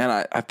 and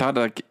I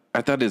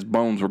thought his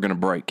bones were gonna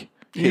break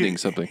hitting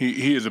something.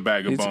 He is a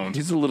bag of bones.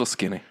 He's a little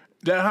skinny.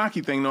 That hockey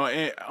thing,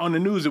 though, on the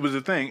news, it was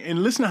a thing.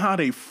 And listen to how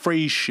they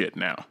phrase shit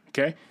now,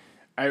 okay?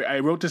 I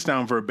wrote this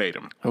down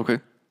verbatim.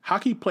 Okay.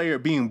 Hockey player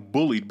being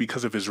bullied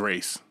because of his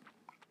race.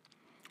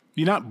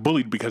 You're not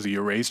bullied because of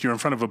your race. You're in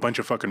front of a bunch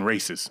of fucking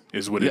races,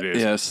 is what it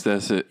is. Yes,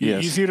 that's it.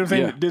 Yes. You see what I'm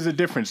saying? Yeah. There's a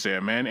difference there,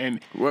 man. And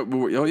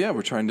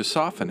we're trying to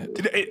soften it.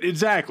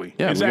 exactly.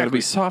 Yeah, exactly. we got to be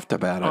soft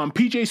about it.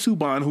 PJ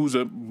Subban, who's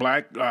a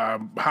black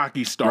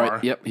hockey star.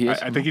 Right, yep, he is.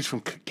 I think he's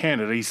from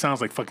Canada. He sounds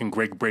like fucking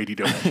Greg Brady,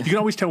 though. You can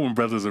always tell when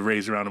brothers are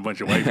raised around a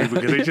bunch of white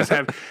people because they just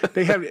have.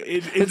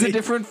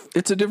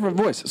 It's a different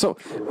voice. So,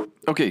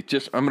 okay,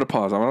 I'm gonna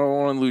pause. I don't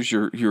want to lose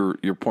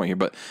your point here,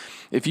 but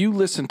if you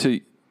listen to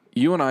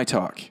you and I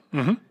talk,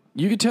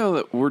 you can tell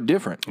that we're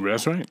different.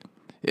 That's right.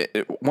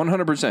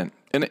 100%.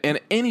 And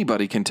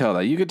anybody can tell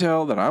that. You can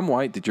tell that I'm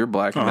white, that you're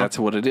black, and that's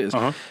what it is.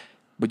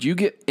 But you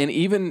get, and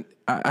even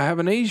I have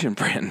an Asian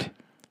friend.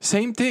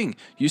 Same thing.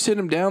 You sit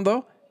him down,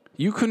 though,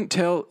 you couldn't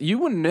tell, you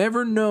would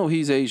never know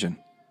he's Asian.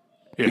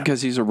 Yeah.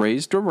 Because he's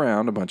raised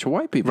around a bunch of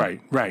white people.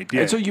 Right, yeah.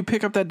 And so you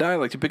pick up that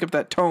dialect, you pick up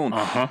that tone.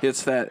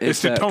 It's that.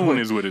 It's the tone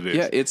is what it is.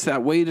 Yeah, it's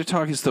that way to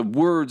talk. It's the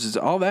words. It's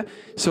all that.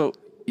 So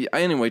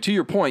anyway, to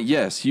your point,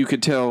 yes, you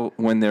could tell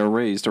when they're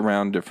raised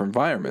around different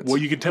environments.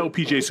 Well, you could tell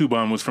PJ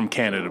Subban was from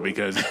Canada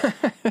because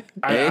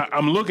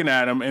I'm looking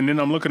at him and then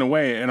I'm looking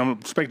away and I'm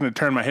expecting to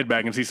turn my head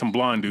back and see some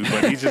blonde dude,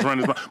 but he's just running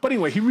his mouth. But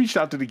anyway, he reached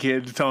out to the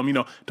kid to tell him,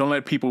 don't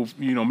let people,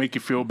 make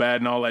you feel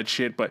bad and all that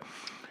shit, but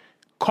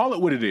call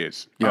it what it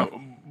is. Yeah.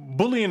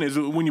 Bullying is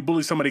when you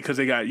bully somebody because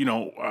they got,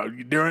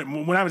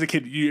 when I was a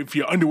kid, if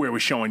your underwear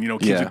was showing,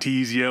 kids would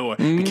tease you, or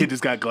the kid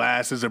just got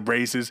glasses or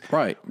braces.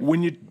 Right.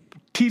 When you're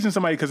teasing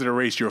somebody because of their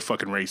race, you're a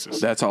fucking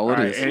racist. That's all it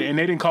is. And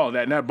they didn't call it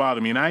that, and that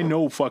bothered me. And I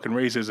know fucking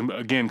racism,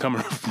 again,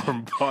 coming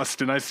from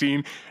Boston, I've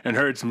seen and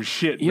heard some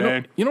shit,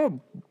 man.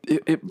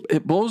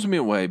 It blows me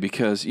away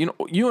because,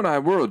 you and I,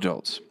 we're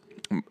adults.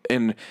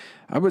 And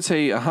I would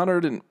say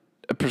 100%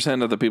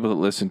 of the people that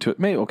listen to it,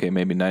 maybe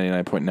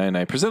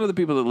 99.99% of the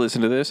people that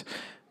listen to this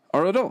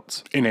are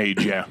adults. In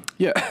age, yeah.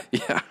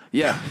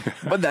 Yeah.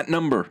 But that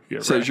number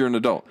says you're an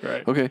adult.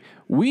 Right. Okay.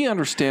 We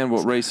understand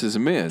what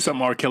racism is.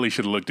 Something R. Kelly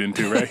should have looked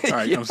into, right? All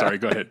right, I'm sorry.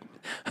 Go ahead.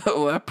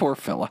 Oh, that poor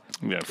fella.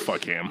 Yeah,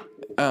 fuck him.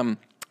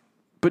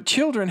 But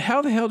children,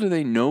 how the hell do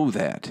they know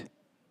that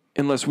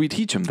unless we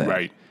teach them that?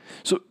 Right.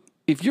 So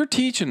if you're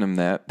teaching them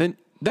that, then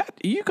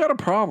you got a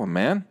problem,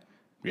 man.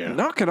 Yeah.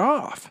 Knock it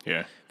off.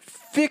 Yeah.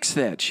 Fix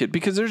that shit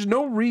because there's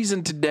no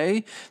reason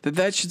today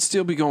that should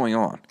still be going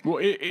on. Well,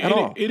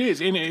 it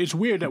is. And it's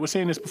weird that we're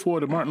saying this before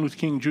the Martin Luther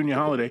King Jr.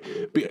 holiday.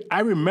 But I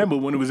remember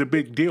when it was a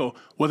big deal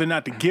whether or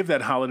not to give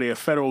that holiday a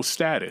federal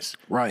status.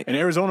 Right. And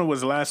Arizona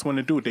was the last one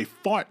to do it. They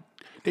fought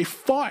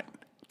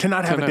to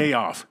not have a day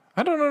off.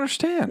 I don't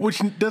understand.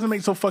 Which doesn't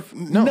make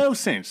no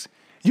sense.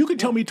 You could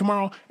tell me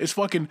tomorrow is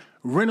fucking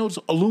Reynolds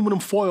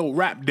aluminum foil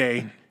wrap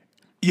day.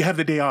 You have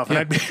the day off, and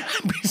I'd be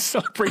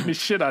celebrating the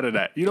shit out of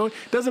that. It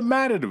doesn't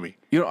matter to me.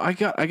 I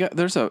got.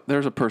 There's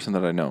a person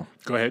that I know.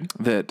 Go ahead.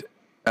 That,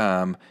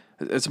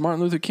 it's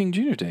Martin Luther King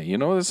Jr. Day.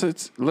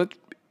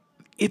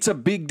 It's a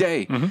big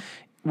day. Mm-hmm.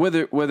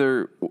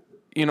 Whether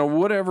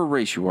whatever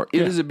race you are,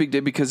 it is a big day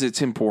because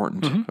it's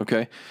important. Mm-hmm.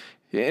 Okay,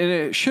 and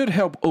it should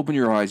help open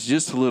your eyes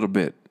just a little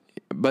bit.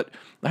 But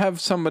I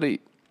have somebody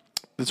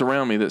that's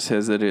around me that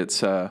says that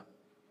it's I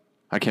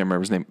can't remember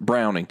his name.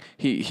 Browning.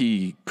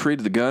 He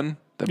created the gun.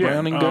 The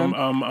Browning gun?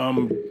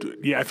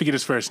 I forget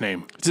his first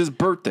name. It's his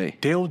birthday.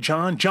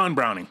 John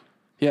Browning.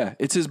 Yeah,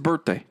 it's his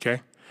birthday.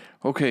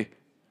 Okay.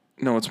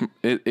 No,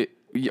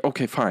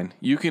 okay, fine.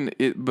 You can,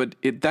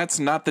 that's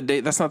not the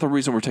day, that's not the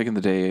reason we're taking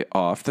the day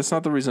off. That's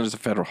not the reason it's a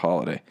federal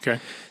holiday. Okay.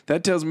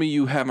 That tells me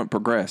you haven't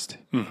progressed.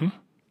 Mm-hmm.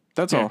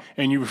 That's all.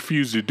 And you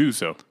refuse to do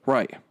so.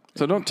 Right.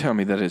 So don't tell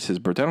me that it's his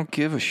birthday. I don't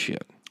give a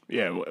shit.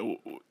 Yeah,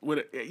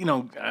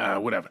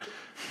 whatever.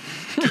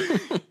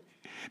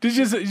 There's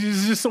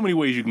just so many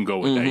ways you can go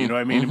with that. You know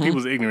what I mean?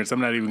 People's ignorance,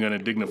 I'm not even going to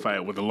dignify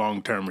it with a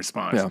long-term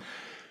response. Yeah.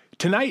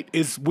 Tonight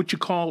is what you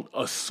call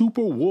a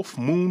super wolf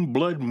moon,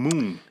 blood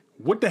moon.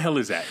 What the hell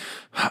is that?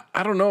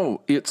 I don't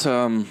know. It's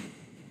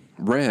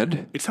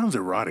red. It sounds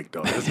erotic,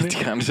 though, doesn't it?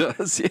 It kind of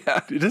does,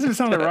 yeah. It doesn't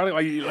sound erotic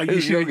like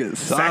you should get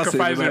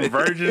sacrificing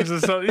virgins or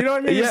something. You know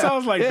what I mean? Yeah, it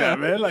sounds like that,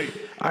 man. Like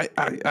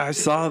I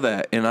saw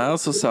that, and I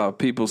also saw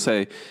people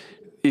say,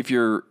 if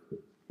you're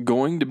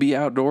going to be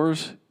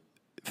outdoors,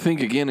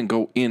 think again and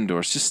go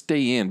indoors. Just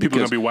stay in. People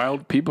are going to be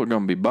wild? People are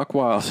going to be buck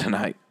wild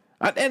tonight.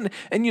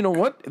 And you know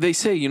what? They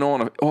say,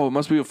 it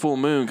must be a full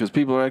moon because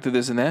people are acting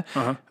this and that.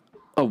 Uh-huh.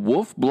 A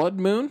wolf blood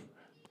Moon?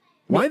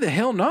 Why the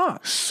hell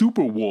not?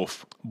 Super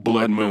wolf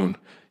blood moon.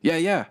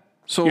 Yeah.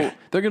 So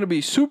they're going to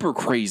be super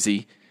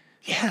crazy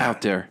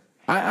out there.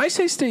 I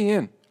say stay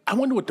in. I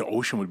wonder what the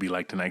ocean would be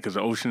like tonight because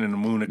the ocean and the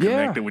moon are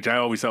connected, which I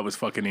always thought was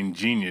fucking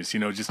ingenious.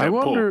 Just that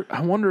pull.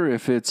 I wonder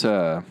if it's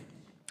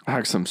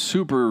like some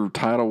super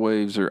tidal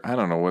waves, or I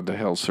don't know what the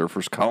hell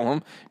surfers call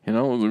them.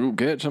 They'll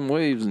catch some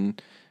waves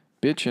and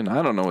bitching.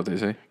 I don't know what they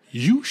say.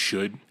 You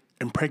should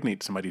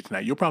impregnate somebody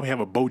tonight. You'll probably have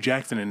a Bo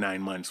Jackson in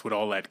 9 months with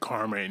all that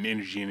karma and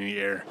energy in the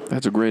air.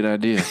 That's a great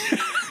idea.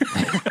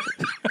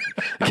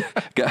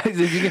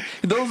 Guys,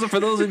 for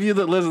those of you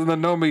that listen that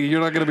know me, you're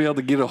not going to be able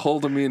to get a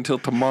hold of me until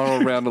tomorrow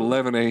around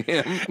 11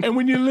 a.m. And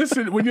when you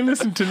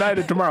listen tonight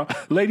and tomorrow,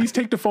 ladies,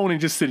 take the phone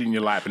and just sit in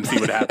your lap and see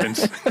what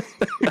happens.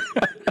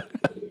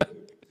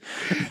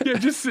 Yeah,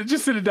 just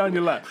sit it down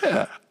your lap.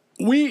 Yeah.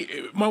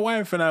 My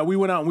wife and I, we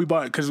went out and we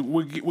bought, because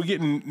we're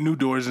getting new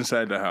doors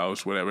inside the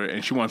house, whatever,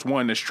 and she wants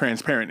one that's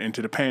transparent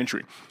into the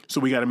pantry.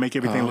 So we got to make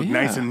everything look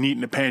nice and neat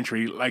in the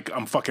pantry like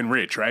I'm fucking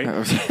rich,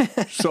 right?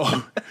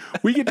 So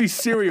we get these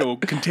cereal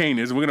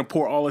containers. We're going to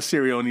pour all the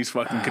cereal in these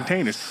fucking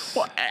containers.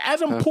 Well,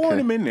 as I'm pouring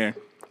them in there,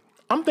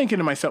 I'm thinking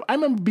to myself, I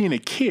remember being a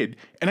kid,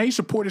 and I used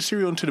to pour the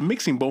cereal into the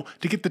mixing bowl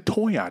to get the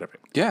toy out of it.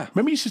 Yeah.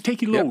 Remember you used to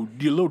take your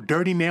little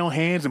dirty nail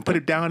hands and put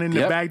it down in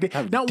the bag.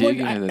 Now,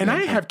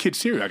 I have kid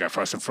cereal. I got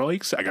Frosted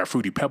Flakes. I got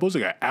Fruity Pebbles. I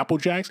got Apple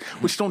Jacks,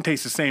 which don't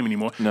taste the same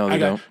anymore. No, they I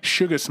got don't.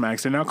 Sugar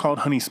Smacks. They're now called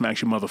Honey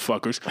Smacks, you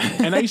motherfuckers.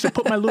 And I used to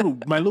put my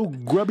little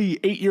grubby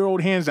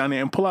 8-year-old hands down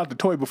there and pull out the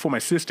toy before my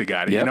sister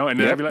got it. Yep. You know, and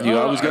then I'd be like, You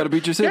always gotta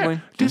beat your sibling.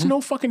 Yeah, there's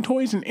no fucking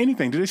toys in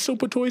anything. Do they still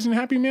put toys in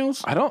Happy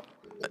Meals? I don't.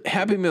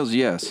 Happy Meals,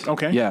 yes.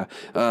 Okay. Yeah.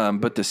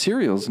 But the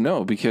cereals,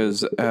 no,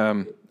 because.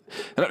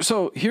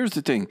 So here's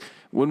the thing.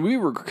 When we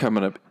were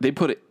coming up, they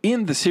put it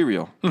in the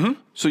cereal. Mm-hmm.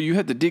 So you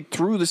had to dig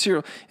through the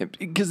cereal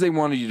because they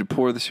wanted you to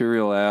pour the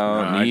cereal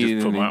out. I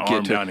just put my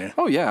arm down there.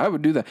 Oh, yeah, I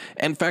would do that.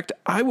 In fact,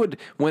 I would,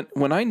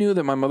 when I knew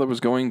that my mother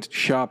was going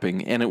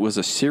shopping and it was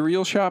a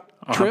cereal shop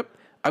trip,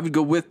 I would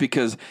go with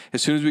because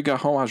as soon as we got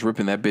home, I was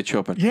ripping that bitch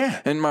open.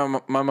 Yeah. And my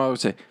mother would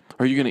say,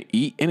 "Are you going to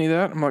eat any of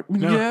that?" I'm like,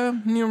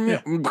 yeah.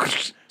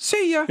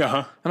 See ya.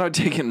 Uh-huh. And I'd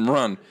take it and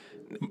run.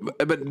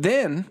 But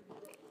then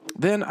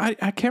I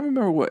can't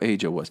remember what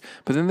age I was,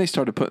 but then they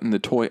started putting the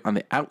toy on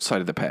the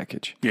outside of the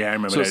package. Yeah, I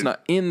remember so that. it's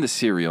not in the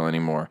cereal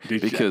anymore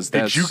because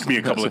they that's juked me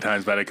a couple of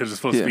times by that because it's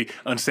supposed to be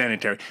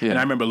unsanitary. Yeah. And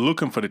I remember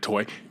looking for the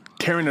toy,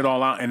 tearing it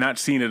all out, and not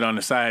seeing it on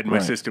the side. And my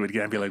sister would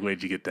get and be like,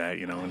 "Where'd you get that?"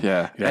 You know. And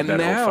And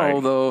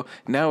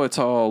now it's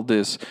all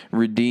this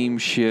redeem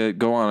shit.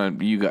 Go on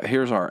and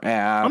here's our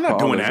app. I'm not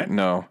doing that.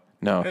 No.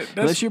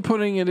 Unless you're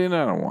putting it in,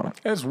 I don't want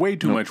it. That's way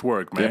too much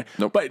work, man. Yeah.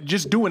 Nope. But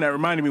just doing that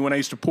reminded me when I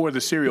used to pour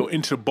the cereal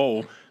into the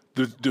bowl,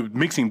 the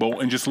mixing bowl,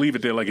 and just leave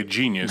it there like a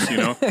genius, you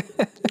know?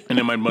 And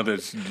then my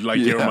mother's,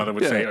 your mother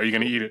would say, "Are you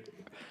going to eat it?"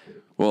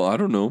 Well, I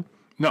don't know.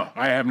 No,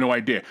 I have no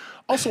idea.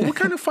 Also, what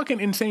kind of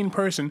fucking insane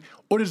person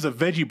orders a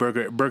veggie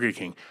burger at Burger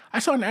King? I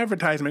saw an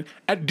advertisement.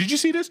 Did you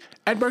see this?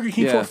 At Burger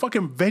King for a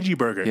fucking veggie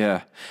burger.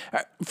 Yeah.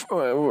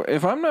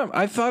 If I'm not,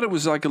 I thought it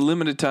was like a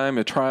limited time,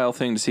 a trial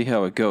thing to see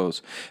how it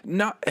goes.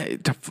 Not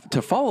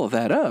to follow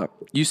that up.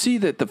 You see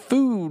that the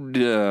food,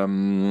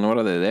 what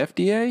are they? The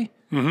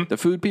FDA, the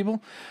food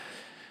people.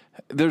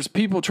 There's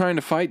people trying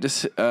to fight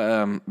this.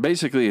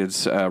 Basically,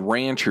 it's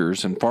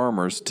ranchers and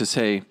farmers to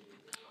say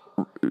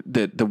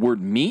that the word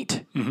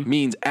meat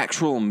means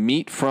actual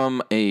meat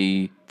from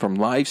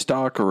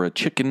livestock or a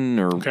chicken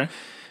or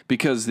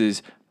because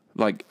there's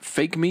like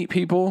fake meat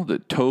people, the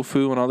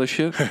tofu and all this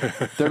shit,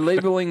 they're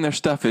labeling their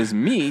stuff as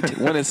meat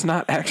when it's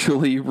not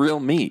actually real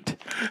meat.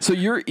 So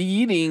you're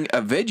eating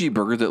a veggie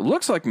burger that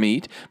looks like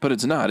meat, but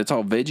it's not. It's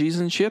all veggies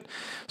and shit.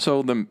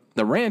 So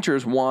the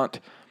ranchers want,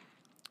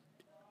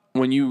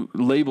 when you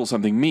label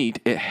something meat,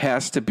 it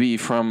has to be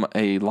from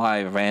a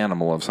live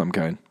animal of some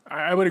kind.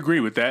 I would agree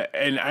with that,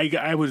 and I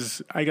got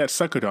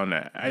suckered on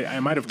that. I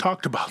might have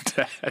talked about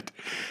that.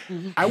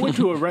 I went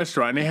to a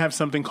restaurant, and they have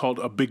something called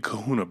a Big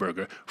Kahuna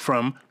Burger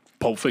from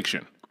Pulp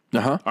Fiction.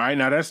 All right,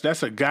 now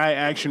that's a guy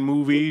action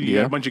movie. You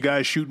got a bunch of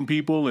guys shooting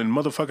people and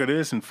motherfucker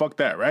this and fuck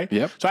that, right?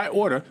 Yep. So I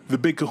order the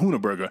Big Kahuna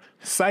Burger,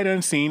 sight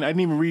unseen. I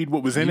didn't even read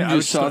what was in it. You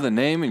just saw the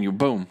name and you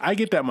boom. I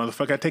get that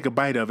motherfucker. I take a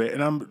bite of it,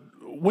 and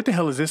what the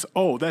hell is this?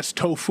 Oh, that's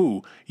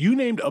tofu. You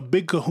named a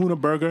Big Kahuna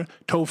Burger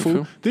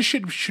tofu? This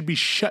should be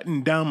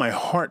shutting down my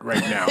heart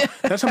right now.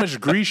 That's how much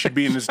grease should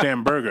be in this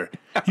damn burger.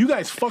 You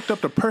guys fucked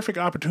up the perfect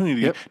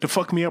opportunity to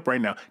fuck me up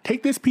right now.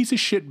 Take this piece of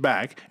shit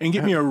back and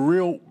get me a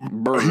real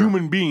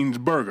human being's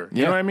burger.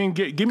 You know what I mean?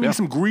 Give me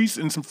some grease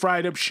and some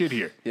fried up shit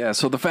here. Yeah,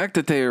 so the fact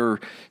that they're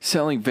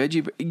selling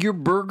veggie, you're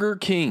Burger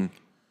King.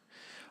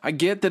 I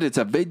get that it's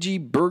a veggie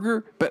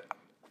burger, but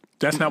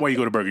that's not why you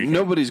go to Burger King.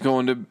 Nobody's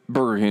going to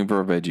Burger King for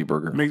a veggie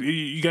burger.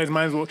 You guys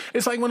might as well.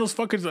 It's like one of those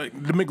fuckers like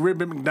the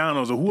McRib at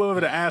McDonald's or whoever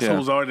the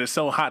assholes are that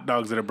sell hot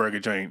dogs at a burger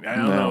joint. I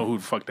don't know who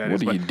the fuck that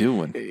is. What are you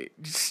doing?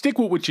 Stick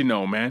with what you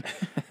know, man.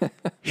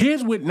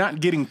 Here's what not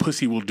getting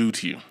pussy will do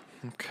to you.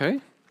 Okay.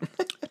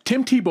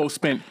 Tim Tebow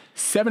spent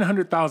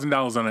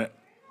 $700,000 on an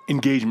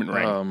engagement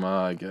ring. Oh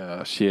my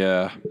gosh,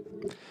 yeah.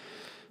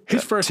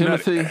 His first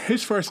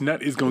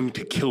nut is going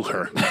to kill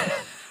her.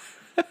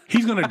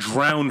 He's going to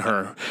drown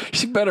her.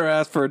 She better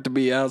ask for it to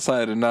be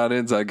outside and not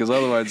inside, because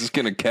otherwise it's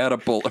going to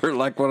catapult her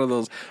like one of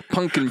those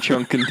pumpkin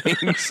chunkin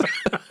things.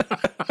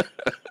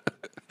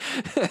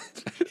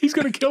 He's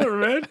going to kill her,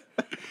 man.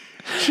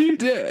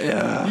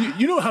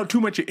 You know how too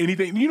much of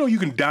anything, you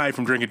can die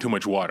from drinking too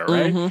much water,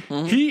 right?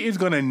 He is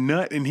going to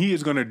nut and he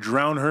is going to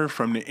drown her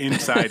from the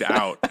inside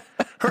out.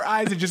 Her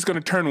eyes are just going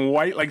to turn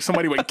white like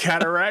somebody with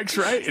cataracts,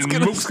 right? And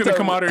milk's going to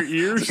come out her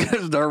ears. She's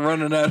going to start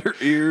running out her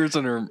ears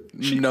and her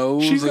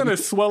nose. She's going to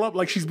swell up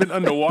like she's been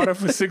underwater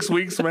for 6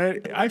 weeks,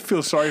 man. I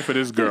feel sorry for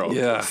this girl.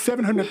 Yeah.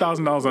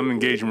 $700,000 on an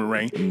engagement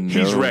ring. No.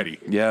 He's ready.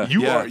 Yeah.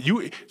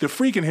 The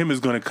freak in him is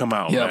going to come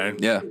out, man.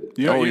 Yeah.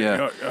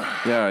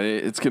 Yeah,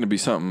 it's going to be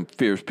something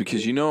fierce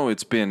because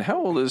it's been, how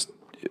old is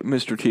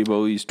Mr.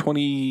 Tebow? He's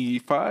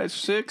 25,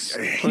 6?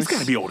 He's got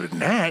to be older than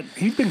that.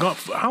 He's been gone.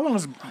 How long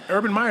has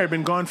Urban Meyer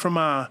been gone from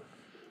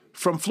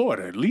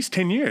Florida? At least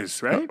 10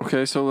 years, right?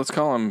 Okay, so let's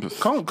call him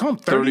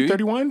 30,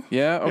 31?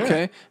 Yeah,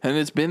 okay. Yeah. And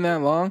it's been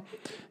that long.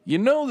 you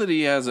know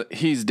that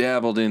he's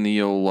dabbled in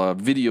the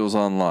old videos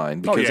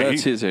online because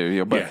that's his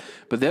area, but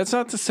that's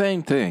not the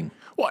same thing.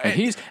 Well,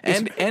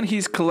 and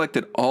he's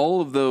collected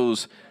all of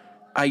those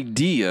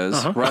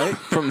ideas right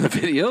from the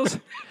videos.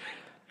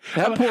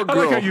 That poor girl.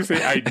 I like how you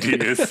say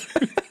ideas.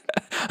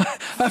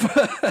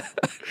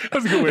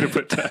 That's a good way to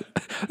put that.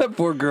 That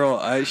poor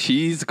girl,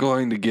 she's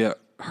going to get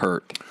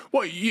hurt.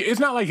 Well, it's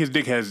not like his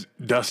dick has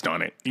dust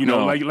on it. You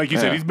know, like you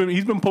said, he's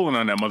been pulling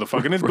on that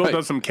motherfucker. And it's built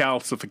up some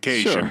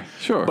calcification.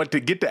 Sure. But to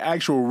get the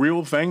actual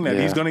real thing that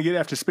he's going to get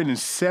after spending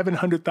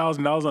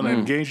 $700,000 on an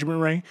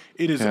engagement ring,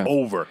 it is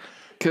over.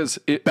 Because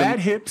bad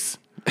hips.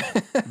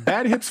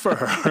 Bad hips for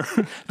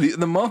her.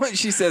 The moment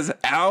she says,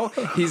 ow,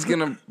 he's going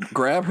to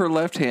grab her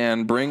left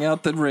hand, bring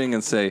out the ring,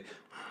 and say,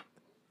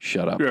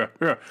 shut up. Yeah.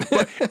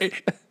 But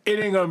it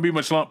ain't going to be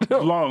much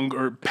long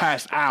or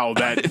past ow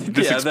that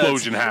this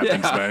explosion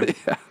happens, man.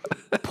 Yeah.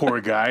 Poor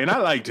guy. And I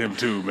liked him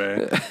too,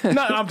 man.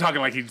 I'm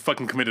talking like he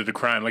fucking committed a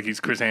crime like he's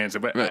Chris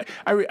Hansen, but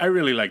I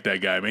really like that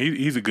guy, man.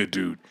 He's a good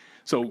dude.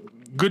 So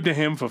good to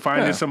him for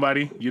finding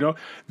somebody, you know.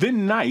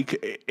 Then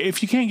Nike,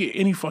 if you can't get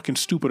any fucking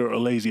stupider or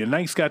lazier,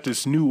 Nike's got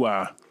this new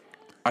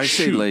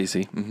say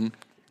lazy. Mm-hmm.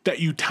 That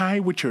you tie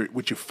with your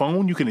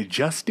phone. You can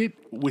adjust it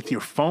with your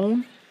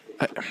phone.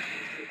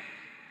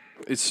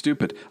 It's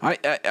stupid.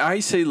 I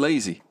say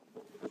lazy.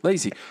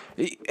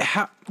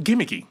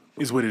 Gimmicky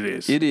is what it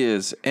is. It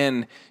is.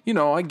 And, you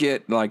know, I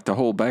get like the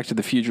whole Back to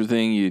the Future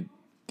thing.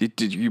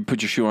 You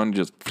put your shoe on and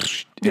just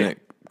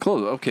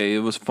close. Okay, it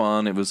was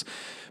fun. It was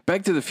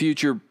Back to the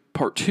Future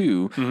Part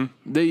 2.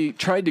 Mm-hmm. They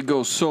tried to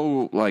go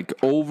so like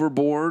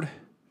overboard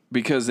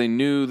because they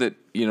knew that,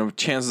 you know,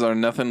 chances are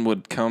nothing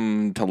would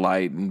come to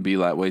light and be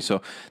that way.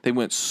 So they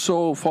went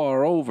so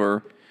far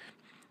over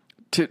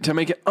to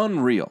make it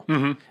unreal.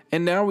 Mm-hmm.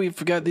 And now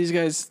we've got these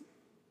guys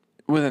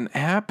with an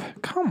app.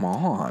 Come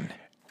on.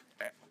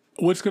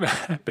 What's going to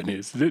happen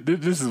is,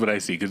 this is what I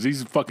see, because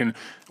these fucking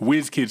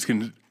whiz kids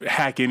can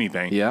hack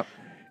anything. Yep.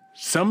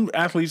 Some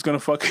athlete's going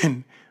to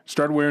fucking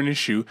start wearing this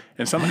shoe,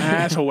 and some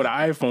asshole with an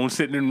iPhone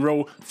sitting in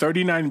row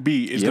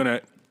 39B is going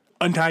to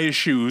untie his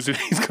shoes, and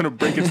he's going to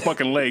break his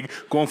fucking leg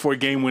going for a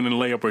game-winning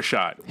layup or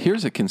shot.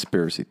 Here's a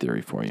conspiracy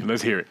theory for you.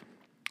 Let's hear it.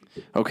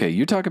 Okay,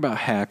 you talk about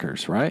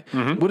hackers, right?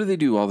 Mm-hmm. What do they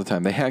do all the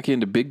time? They hack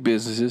into big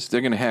businesses.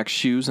 They're going to hack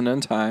shoes and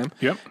untie them.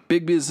 Yep.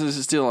 Big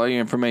businesses steal all your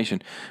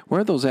information.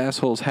 Where are those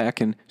assholes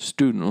hacking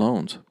student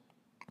loans?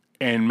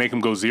 And make them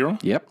go zero?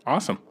 Yep.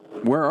 Awesome.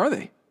 Where are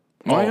they?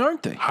 Why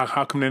aren't they?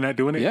 How come they're not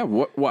doing it? Yeah,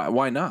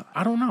 why not?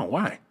 I don't know.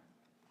 Why?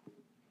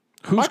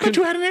 I thought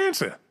you had an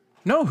answer.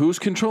 No, who's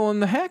controlling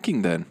the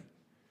hacking then?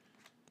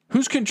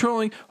 Who's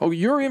controlling? Oh,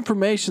 your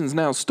information's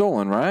now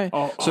stolen, right?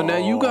 So now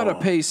you got to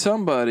pay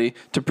somebody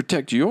to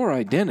protect your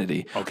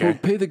identity. Okay. Oh,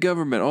 pay the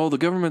government. Oh, the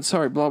government's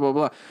sorry, blah, blah,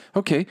 blah.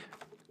 Okay.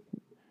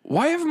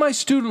 Why have my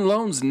student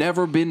loans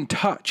never been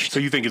touched? So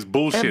you think it's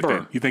bullshit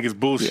then? You think it's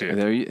bullshit?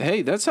 Yeah,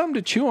 hey, that's something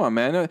to chew on,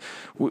 man.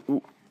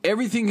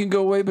 Everything can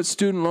go away, but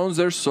student loans,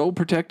 they're so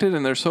protected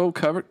and they're so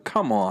covered.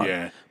 Come on.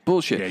 Yeah.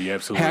 Bullshit. Yeah, you're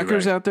absolutely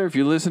Hackers right. out there, if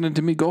you're listening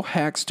to me, go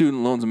hack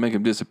student loans and make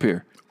them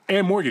disappear.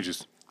 And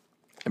mortgages.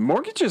 And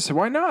mortgages,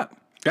 why not?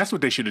 That's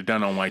what they should have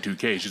done on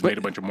Y2K. Just made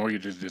a bunch of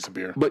mortgages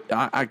disappear. But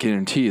I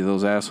guarantee you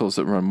those assholes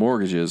that run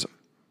mortgages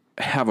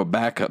have a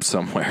backup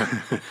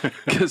somewhere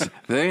because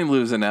they ain't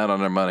losing out on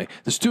their money.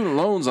 The student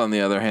loans, on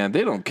the other hand,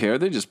 they don't care.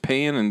 They're just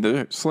paying and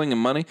they're slinging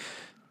money.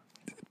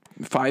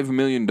 $5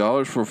 million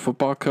for a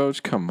football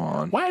coach? Come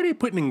on. Why are they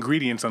putting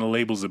ingredients on the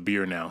labels of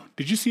beer now?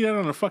 Did you see that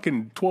on a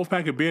fucking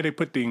 12-pack of beer? They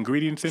put the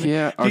ingredients in it?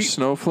 Yeah, are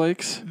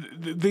snowflakes?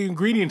 The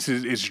ingredients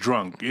is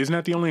drunk. Isn't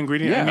that the only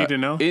ingredient I need to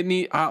know?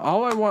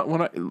 All I want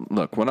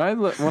when I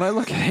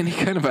look at any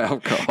kind of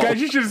alcohol. Guys,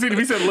 you should have seen him.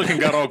 He said look and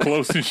got all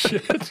close and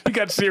shit. He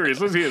got serious.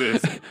 Let's hear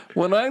this.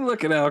 When I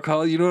look at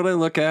alcohol, you know what I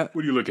look at?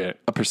 What do you look at?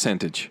 A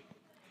percentage.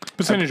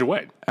 Percentage of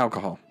what?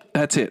 Alcohol.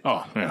 That's it.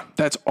 Oh, yeah.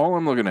 That's all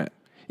I'm looking at.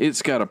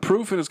 It's got a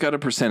proof and it's got a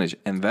percentage,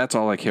 and that's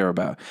all I care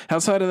about.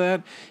 Outside of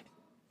that,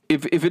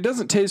 if it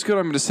doesn't taste good,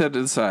 I'm going to set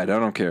it aside. I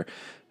don't care.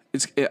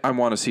 I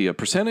want to see a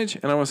percentage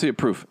and I want to see a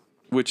proof,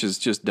 which is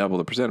just double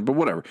the percentage. But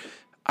whatever,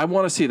 I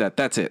want to see that.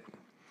 That's it.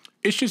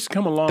 It's just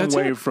come a long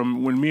way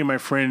from when me and my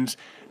friends,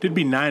 there'd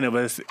be 9 of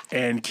us,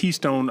 and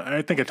Keystone,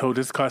 I think I told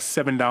this, cost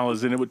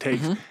 $7, and it would take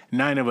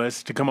 9 of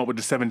us to come up with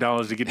the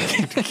 $7 to get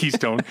to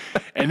Keystone.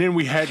 And then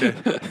we had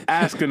to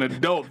ask an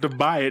adult to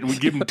buy it, and we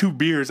give them 2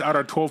 beers out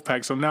our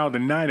 12-pack. So now the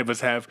 9 of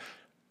us have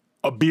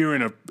a beer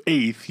and an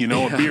eighth, you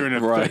know, a beer and a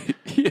right.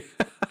 Yeah.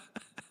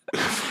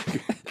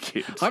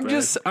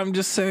 Kids, I'm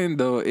just saying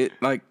though, it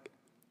like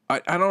I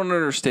don't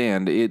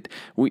understand it.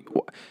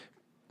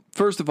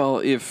 First of all,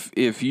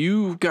 if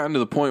you've gotten to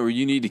the point where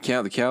you need to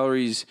count the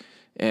calories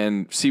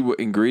and see what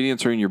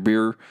ingredients are in your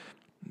beer,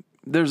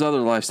 there's other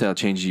lifestyle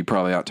changes you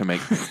probably ought to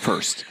make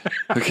first.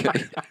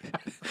 Okay.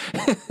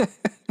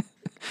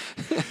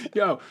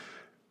 Yo,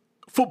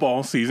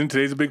 football season.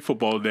 Today's a big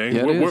football day.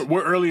 Yeah,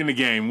 we're early in the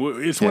game.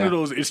 It's one of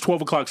those, it's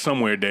 12 o'clock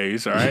somewhere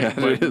days, all right? Yeah,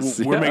 but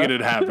we're making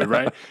it happen,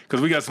 right?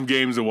 Because we got some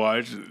games to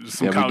watch,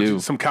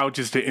 some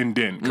couches to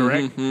indent,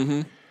 correct?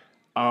 Mm-hmm.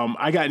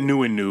 I got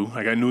new and new.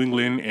 I got New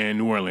England and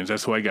New Orleans.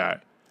 That's who I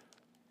got.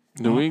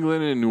 New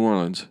England and New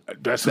Orleans.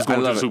 That's who's I going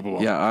to love the it. Super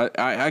Bowl. Yeah,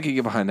 I can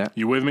get behind that.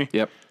 You with me?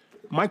 Yep.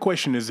 My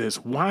question is this.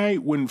 Why,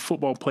 when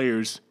football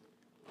players,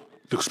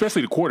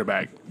 especially the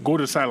quarterback, go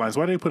to the sidelines,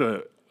 why do they put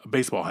a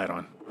baseball hat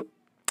on?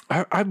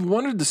 I've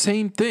wondered the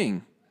same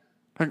thing.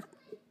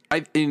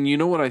 And you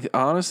know what?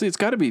 Honestly, it's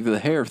got to be the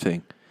hair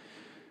thing.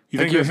 You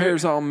Like think your that's it?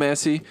 hair's all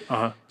messy,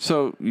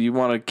 so you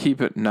want to keep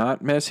it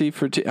not messy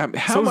for.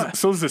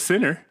 So's the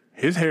center.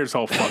 His hair's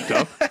all fucked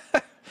up.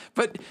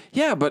 But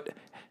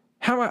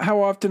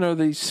how often are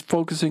they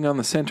focusing on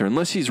the center?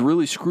 Unless he's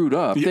really screwed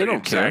up, they don't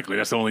exactly. care.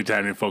 That's the only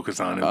time they focus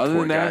on him. Other Poor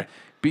than that, guy.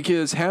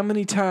 because how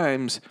many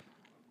times,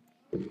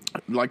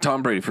 like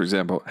Tom Brady, for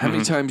example, how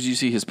many times do you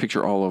see his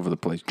picture all over the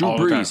place? Drew All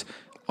the Brees,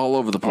 all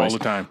over the place. All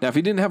the time. Now, if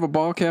he didn't have a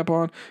ball cap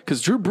on,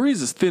 because Drew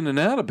Brees is thinning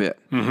out a bit.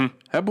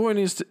 That boy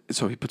needs to,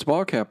 so he puts a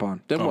ball cap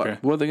on. Then Okay.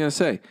 what? What are they going to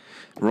say?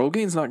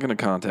 Rogain's not going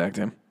to contact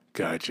him.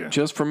 Gotcha.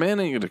 Just for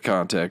Manning to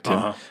contact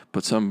him.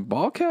 But some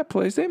ball cap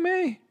plays, they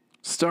may.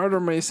 Starter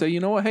may say, you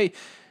know what, hey,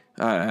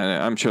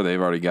 I'm sure they've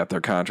already got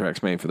their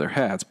contracts made for their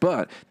hats,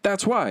 but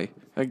that's why.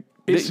 Like,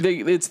 it's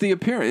the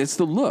appearance. It's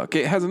the look.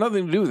 It has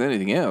nothing to do with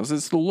anything else.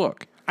 It's the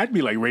look. I'd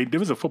be like Ray. There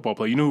was a football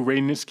player. You know who Ray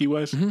Nitschke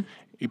was?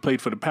 He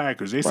played for the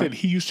Packers. They said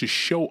he used to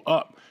show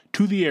up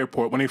to the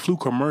airport when they flew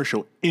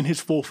commercial in his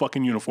full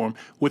fucking uniform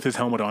with his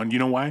helmet on. You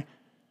know why?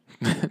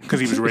 Because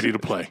he was ready to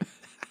play.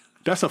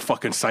 That's a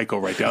fucking psycho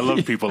right there. I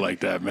love people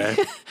like that, man.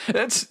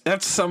 That's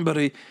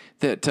somebody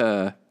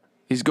that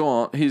he's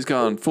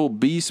gone full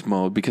beast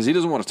mode because he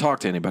doesn't want to talk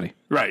to anybody.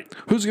 Right.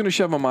 Who's going to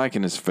shove a mic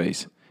in his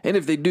face? And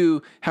if they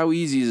do, how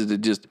easy is it to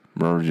just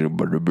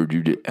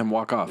and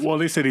walk off? Well,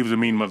 they said he was a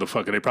mean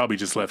motherfucker. They probably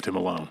just left him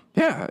alone.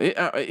 Yeah,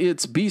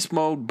 it's beast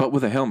mode, but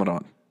with a helmet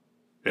on.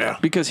 Yeah.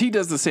 Because he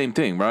does the same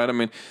thing, right? I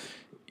mean,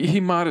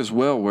 he might as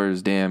well wear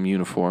his damn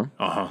uniform.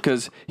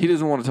 Because he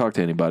doesn't want to talk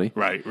to anybody.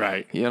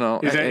 Right. You know,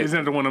 Is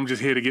that the one I'm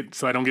just here to get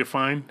so I don't get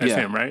fined? That's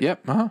him, right?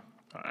 Yep.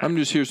 I'm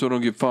just here so I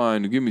don't get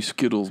fined. Give me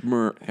Skittles,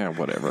 yeah,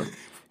 whatever.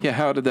 Yeah,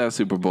 how did that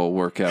Super Bowl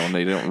work out when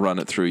they don't run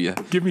it through you?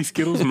 Give me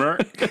Skittles, Merc.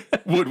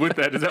 with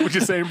that. Is that what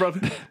you're saying,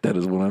 brother? That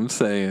is what I'm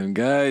saying.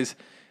 Guys,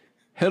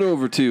 head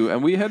over to,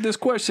 and we had this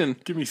question.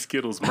 Give me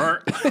Skittles,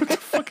 Merc. What the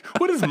fuck?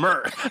 What is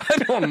Merc? I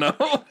don't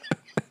know.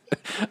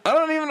 I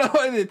don't even know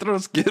why they throw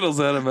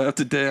Skittles at him half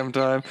the damn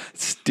time.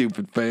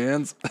 Stupid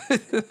fans.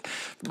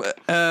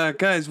 But,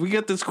 guys, we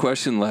got this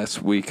question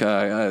last week.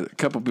 A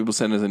couple people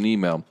sent us an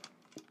email.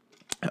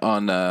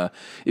 On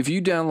if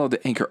you download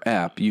the Anchor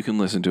app, you can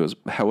listen to us.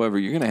 However,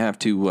 you're going to have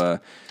to,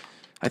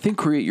 I think,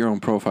 create your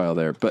own profile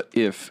there. But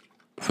if,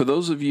 for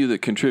those of you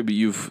that contribute,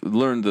 you've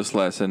learned this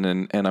lesson,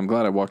 and I'm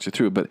glad I walked you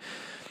through it. But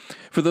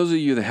for those of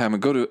you that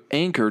haven't, go to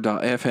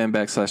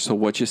anchor.fm/so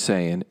what you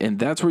saying, and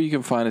that's where you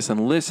can find us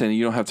and listen.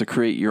 You don't have to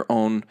create your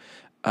own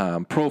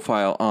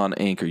profile on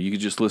Anchor. You can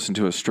just listen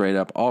to us straight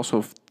up.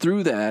 Also,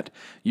 through that,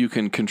 you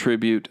can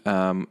contribute.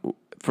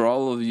 For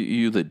all of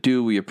you that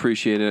do, we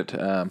appreciate it.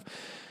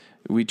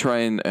 We try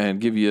and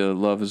give you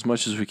love as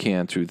much as we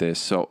can through this.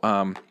 So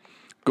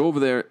go over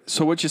there.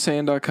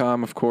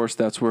 SoWhatYouSaying.com, of course.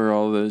 That's where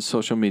all the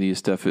social media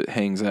stuff it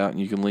hangs out, and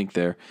you can link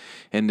there.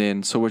 And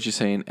then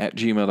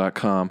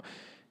SoWhatYouSaying@gmail.com.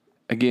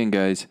 Again,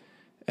 guys,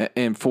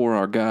 and for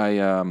our guy,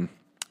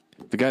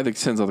 the guy that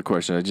sends all the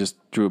questions, I just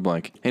drew a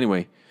blank.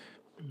 Anyway.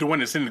 The one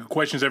that sends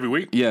questions every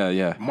week?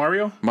 Yeah.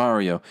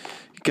 Mario.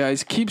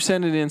 Guys, keep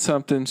sending in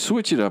something.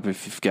 Switch it up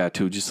if you've got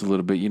to, just a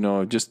little bit. You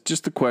know,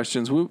 just the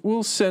questions.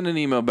 We'll send an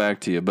email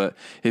back to you. But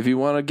if you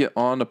want to get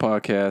on the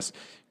podcast,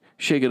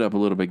 shake it up a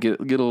little bit. Get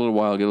a little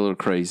wild, get a little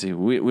crazy.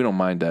 We don't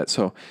mind that.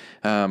 So,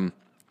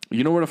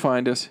 you know where to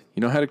find us.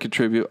 You know how to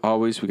contribute.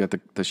 Always, we got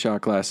the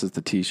shot glasses,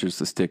 the T-shirts,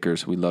 the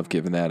stickers. We love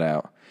giving that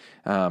out.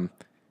 And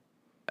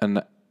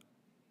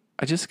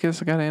I just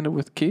guess I got to end it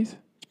with Keith.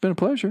 It's been a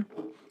pleasure.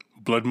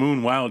 Blood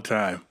Moon Wild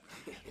Time.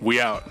 We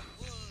out.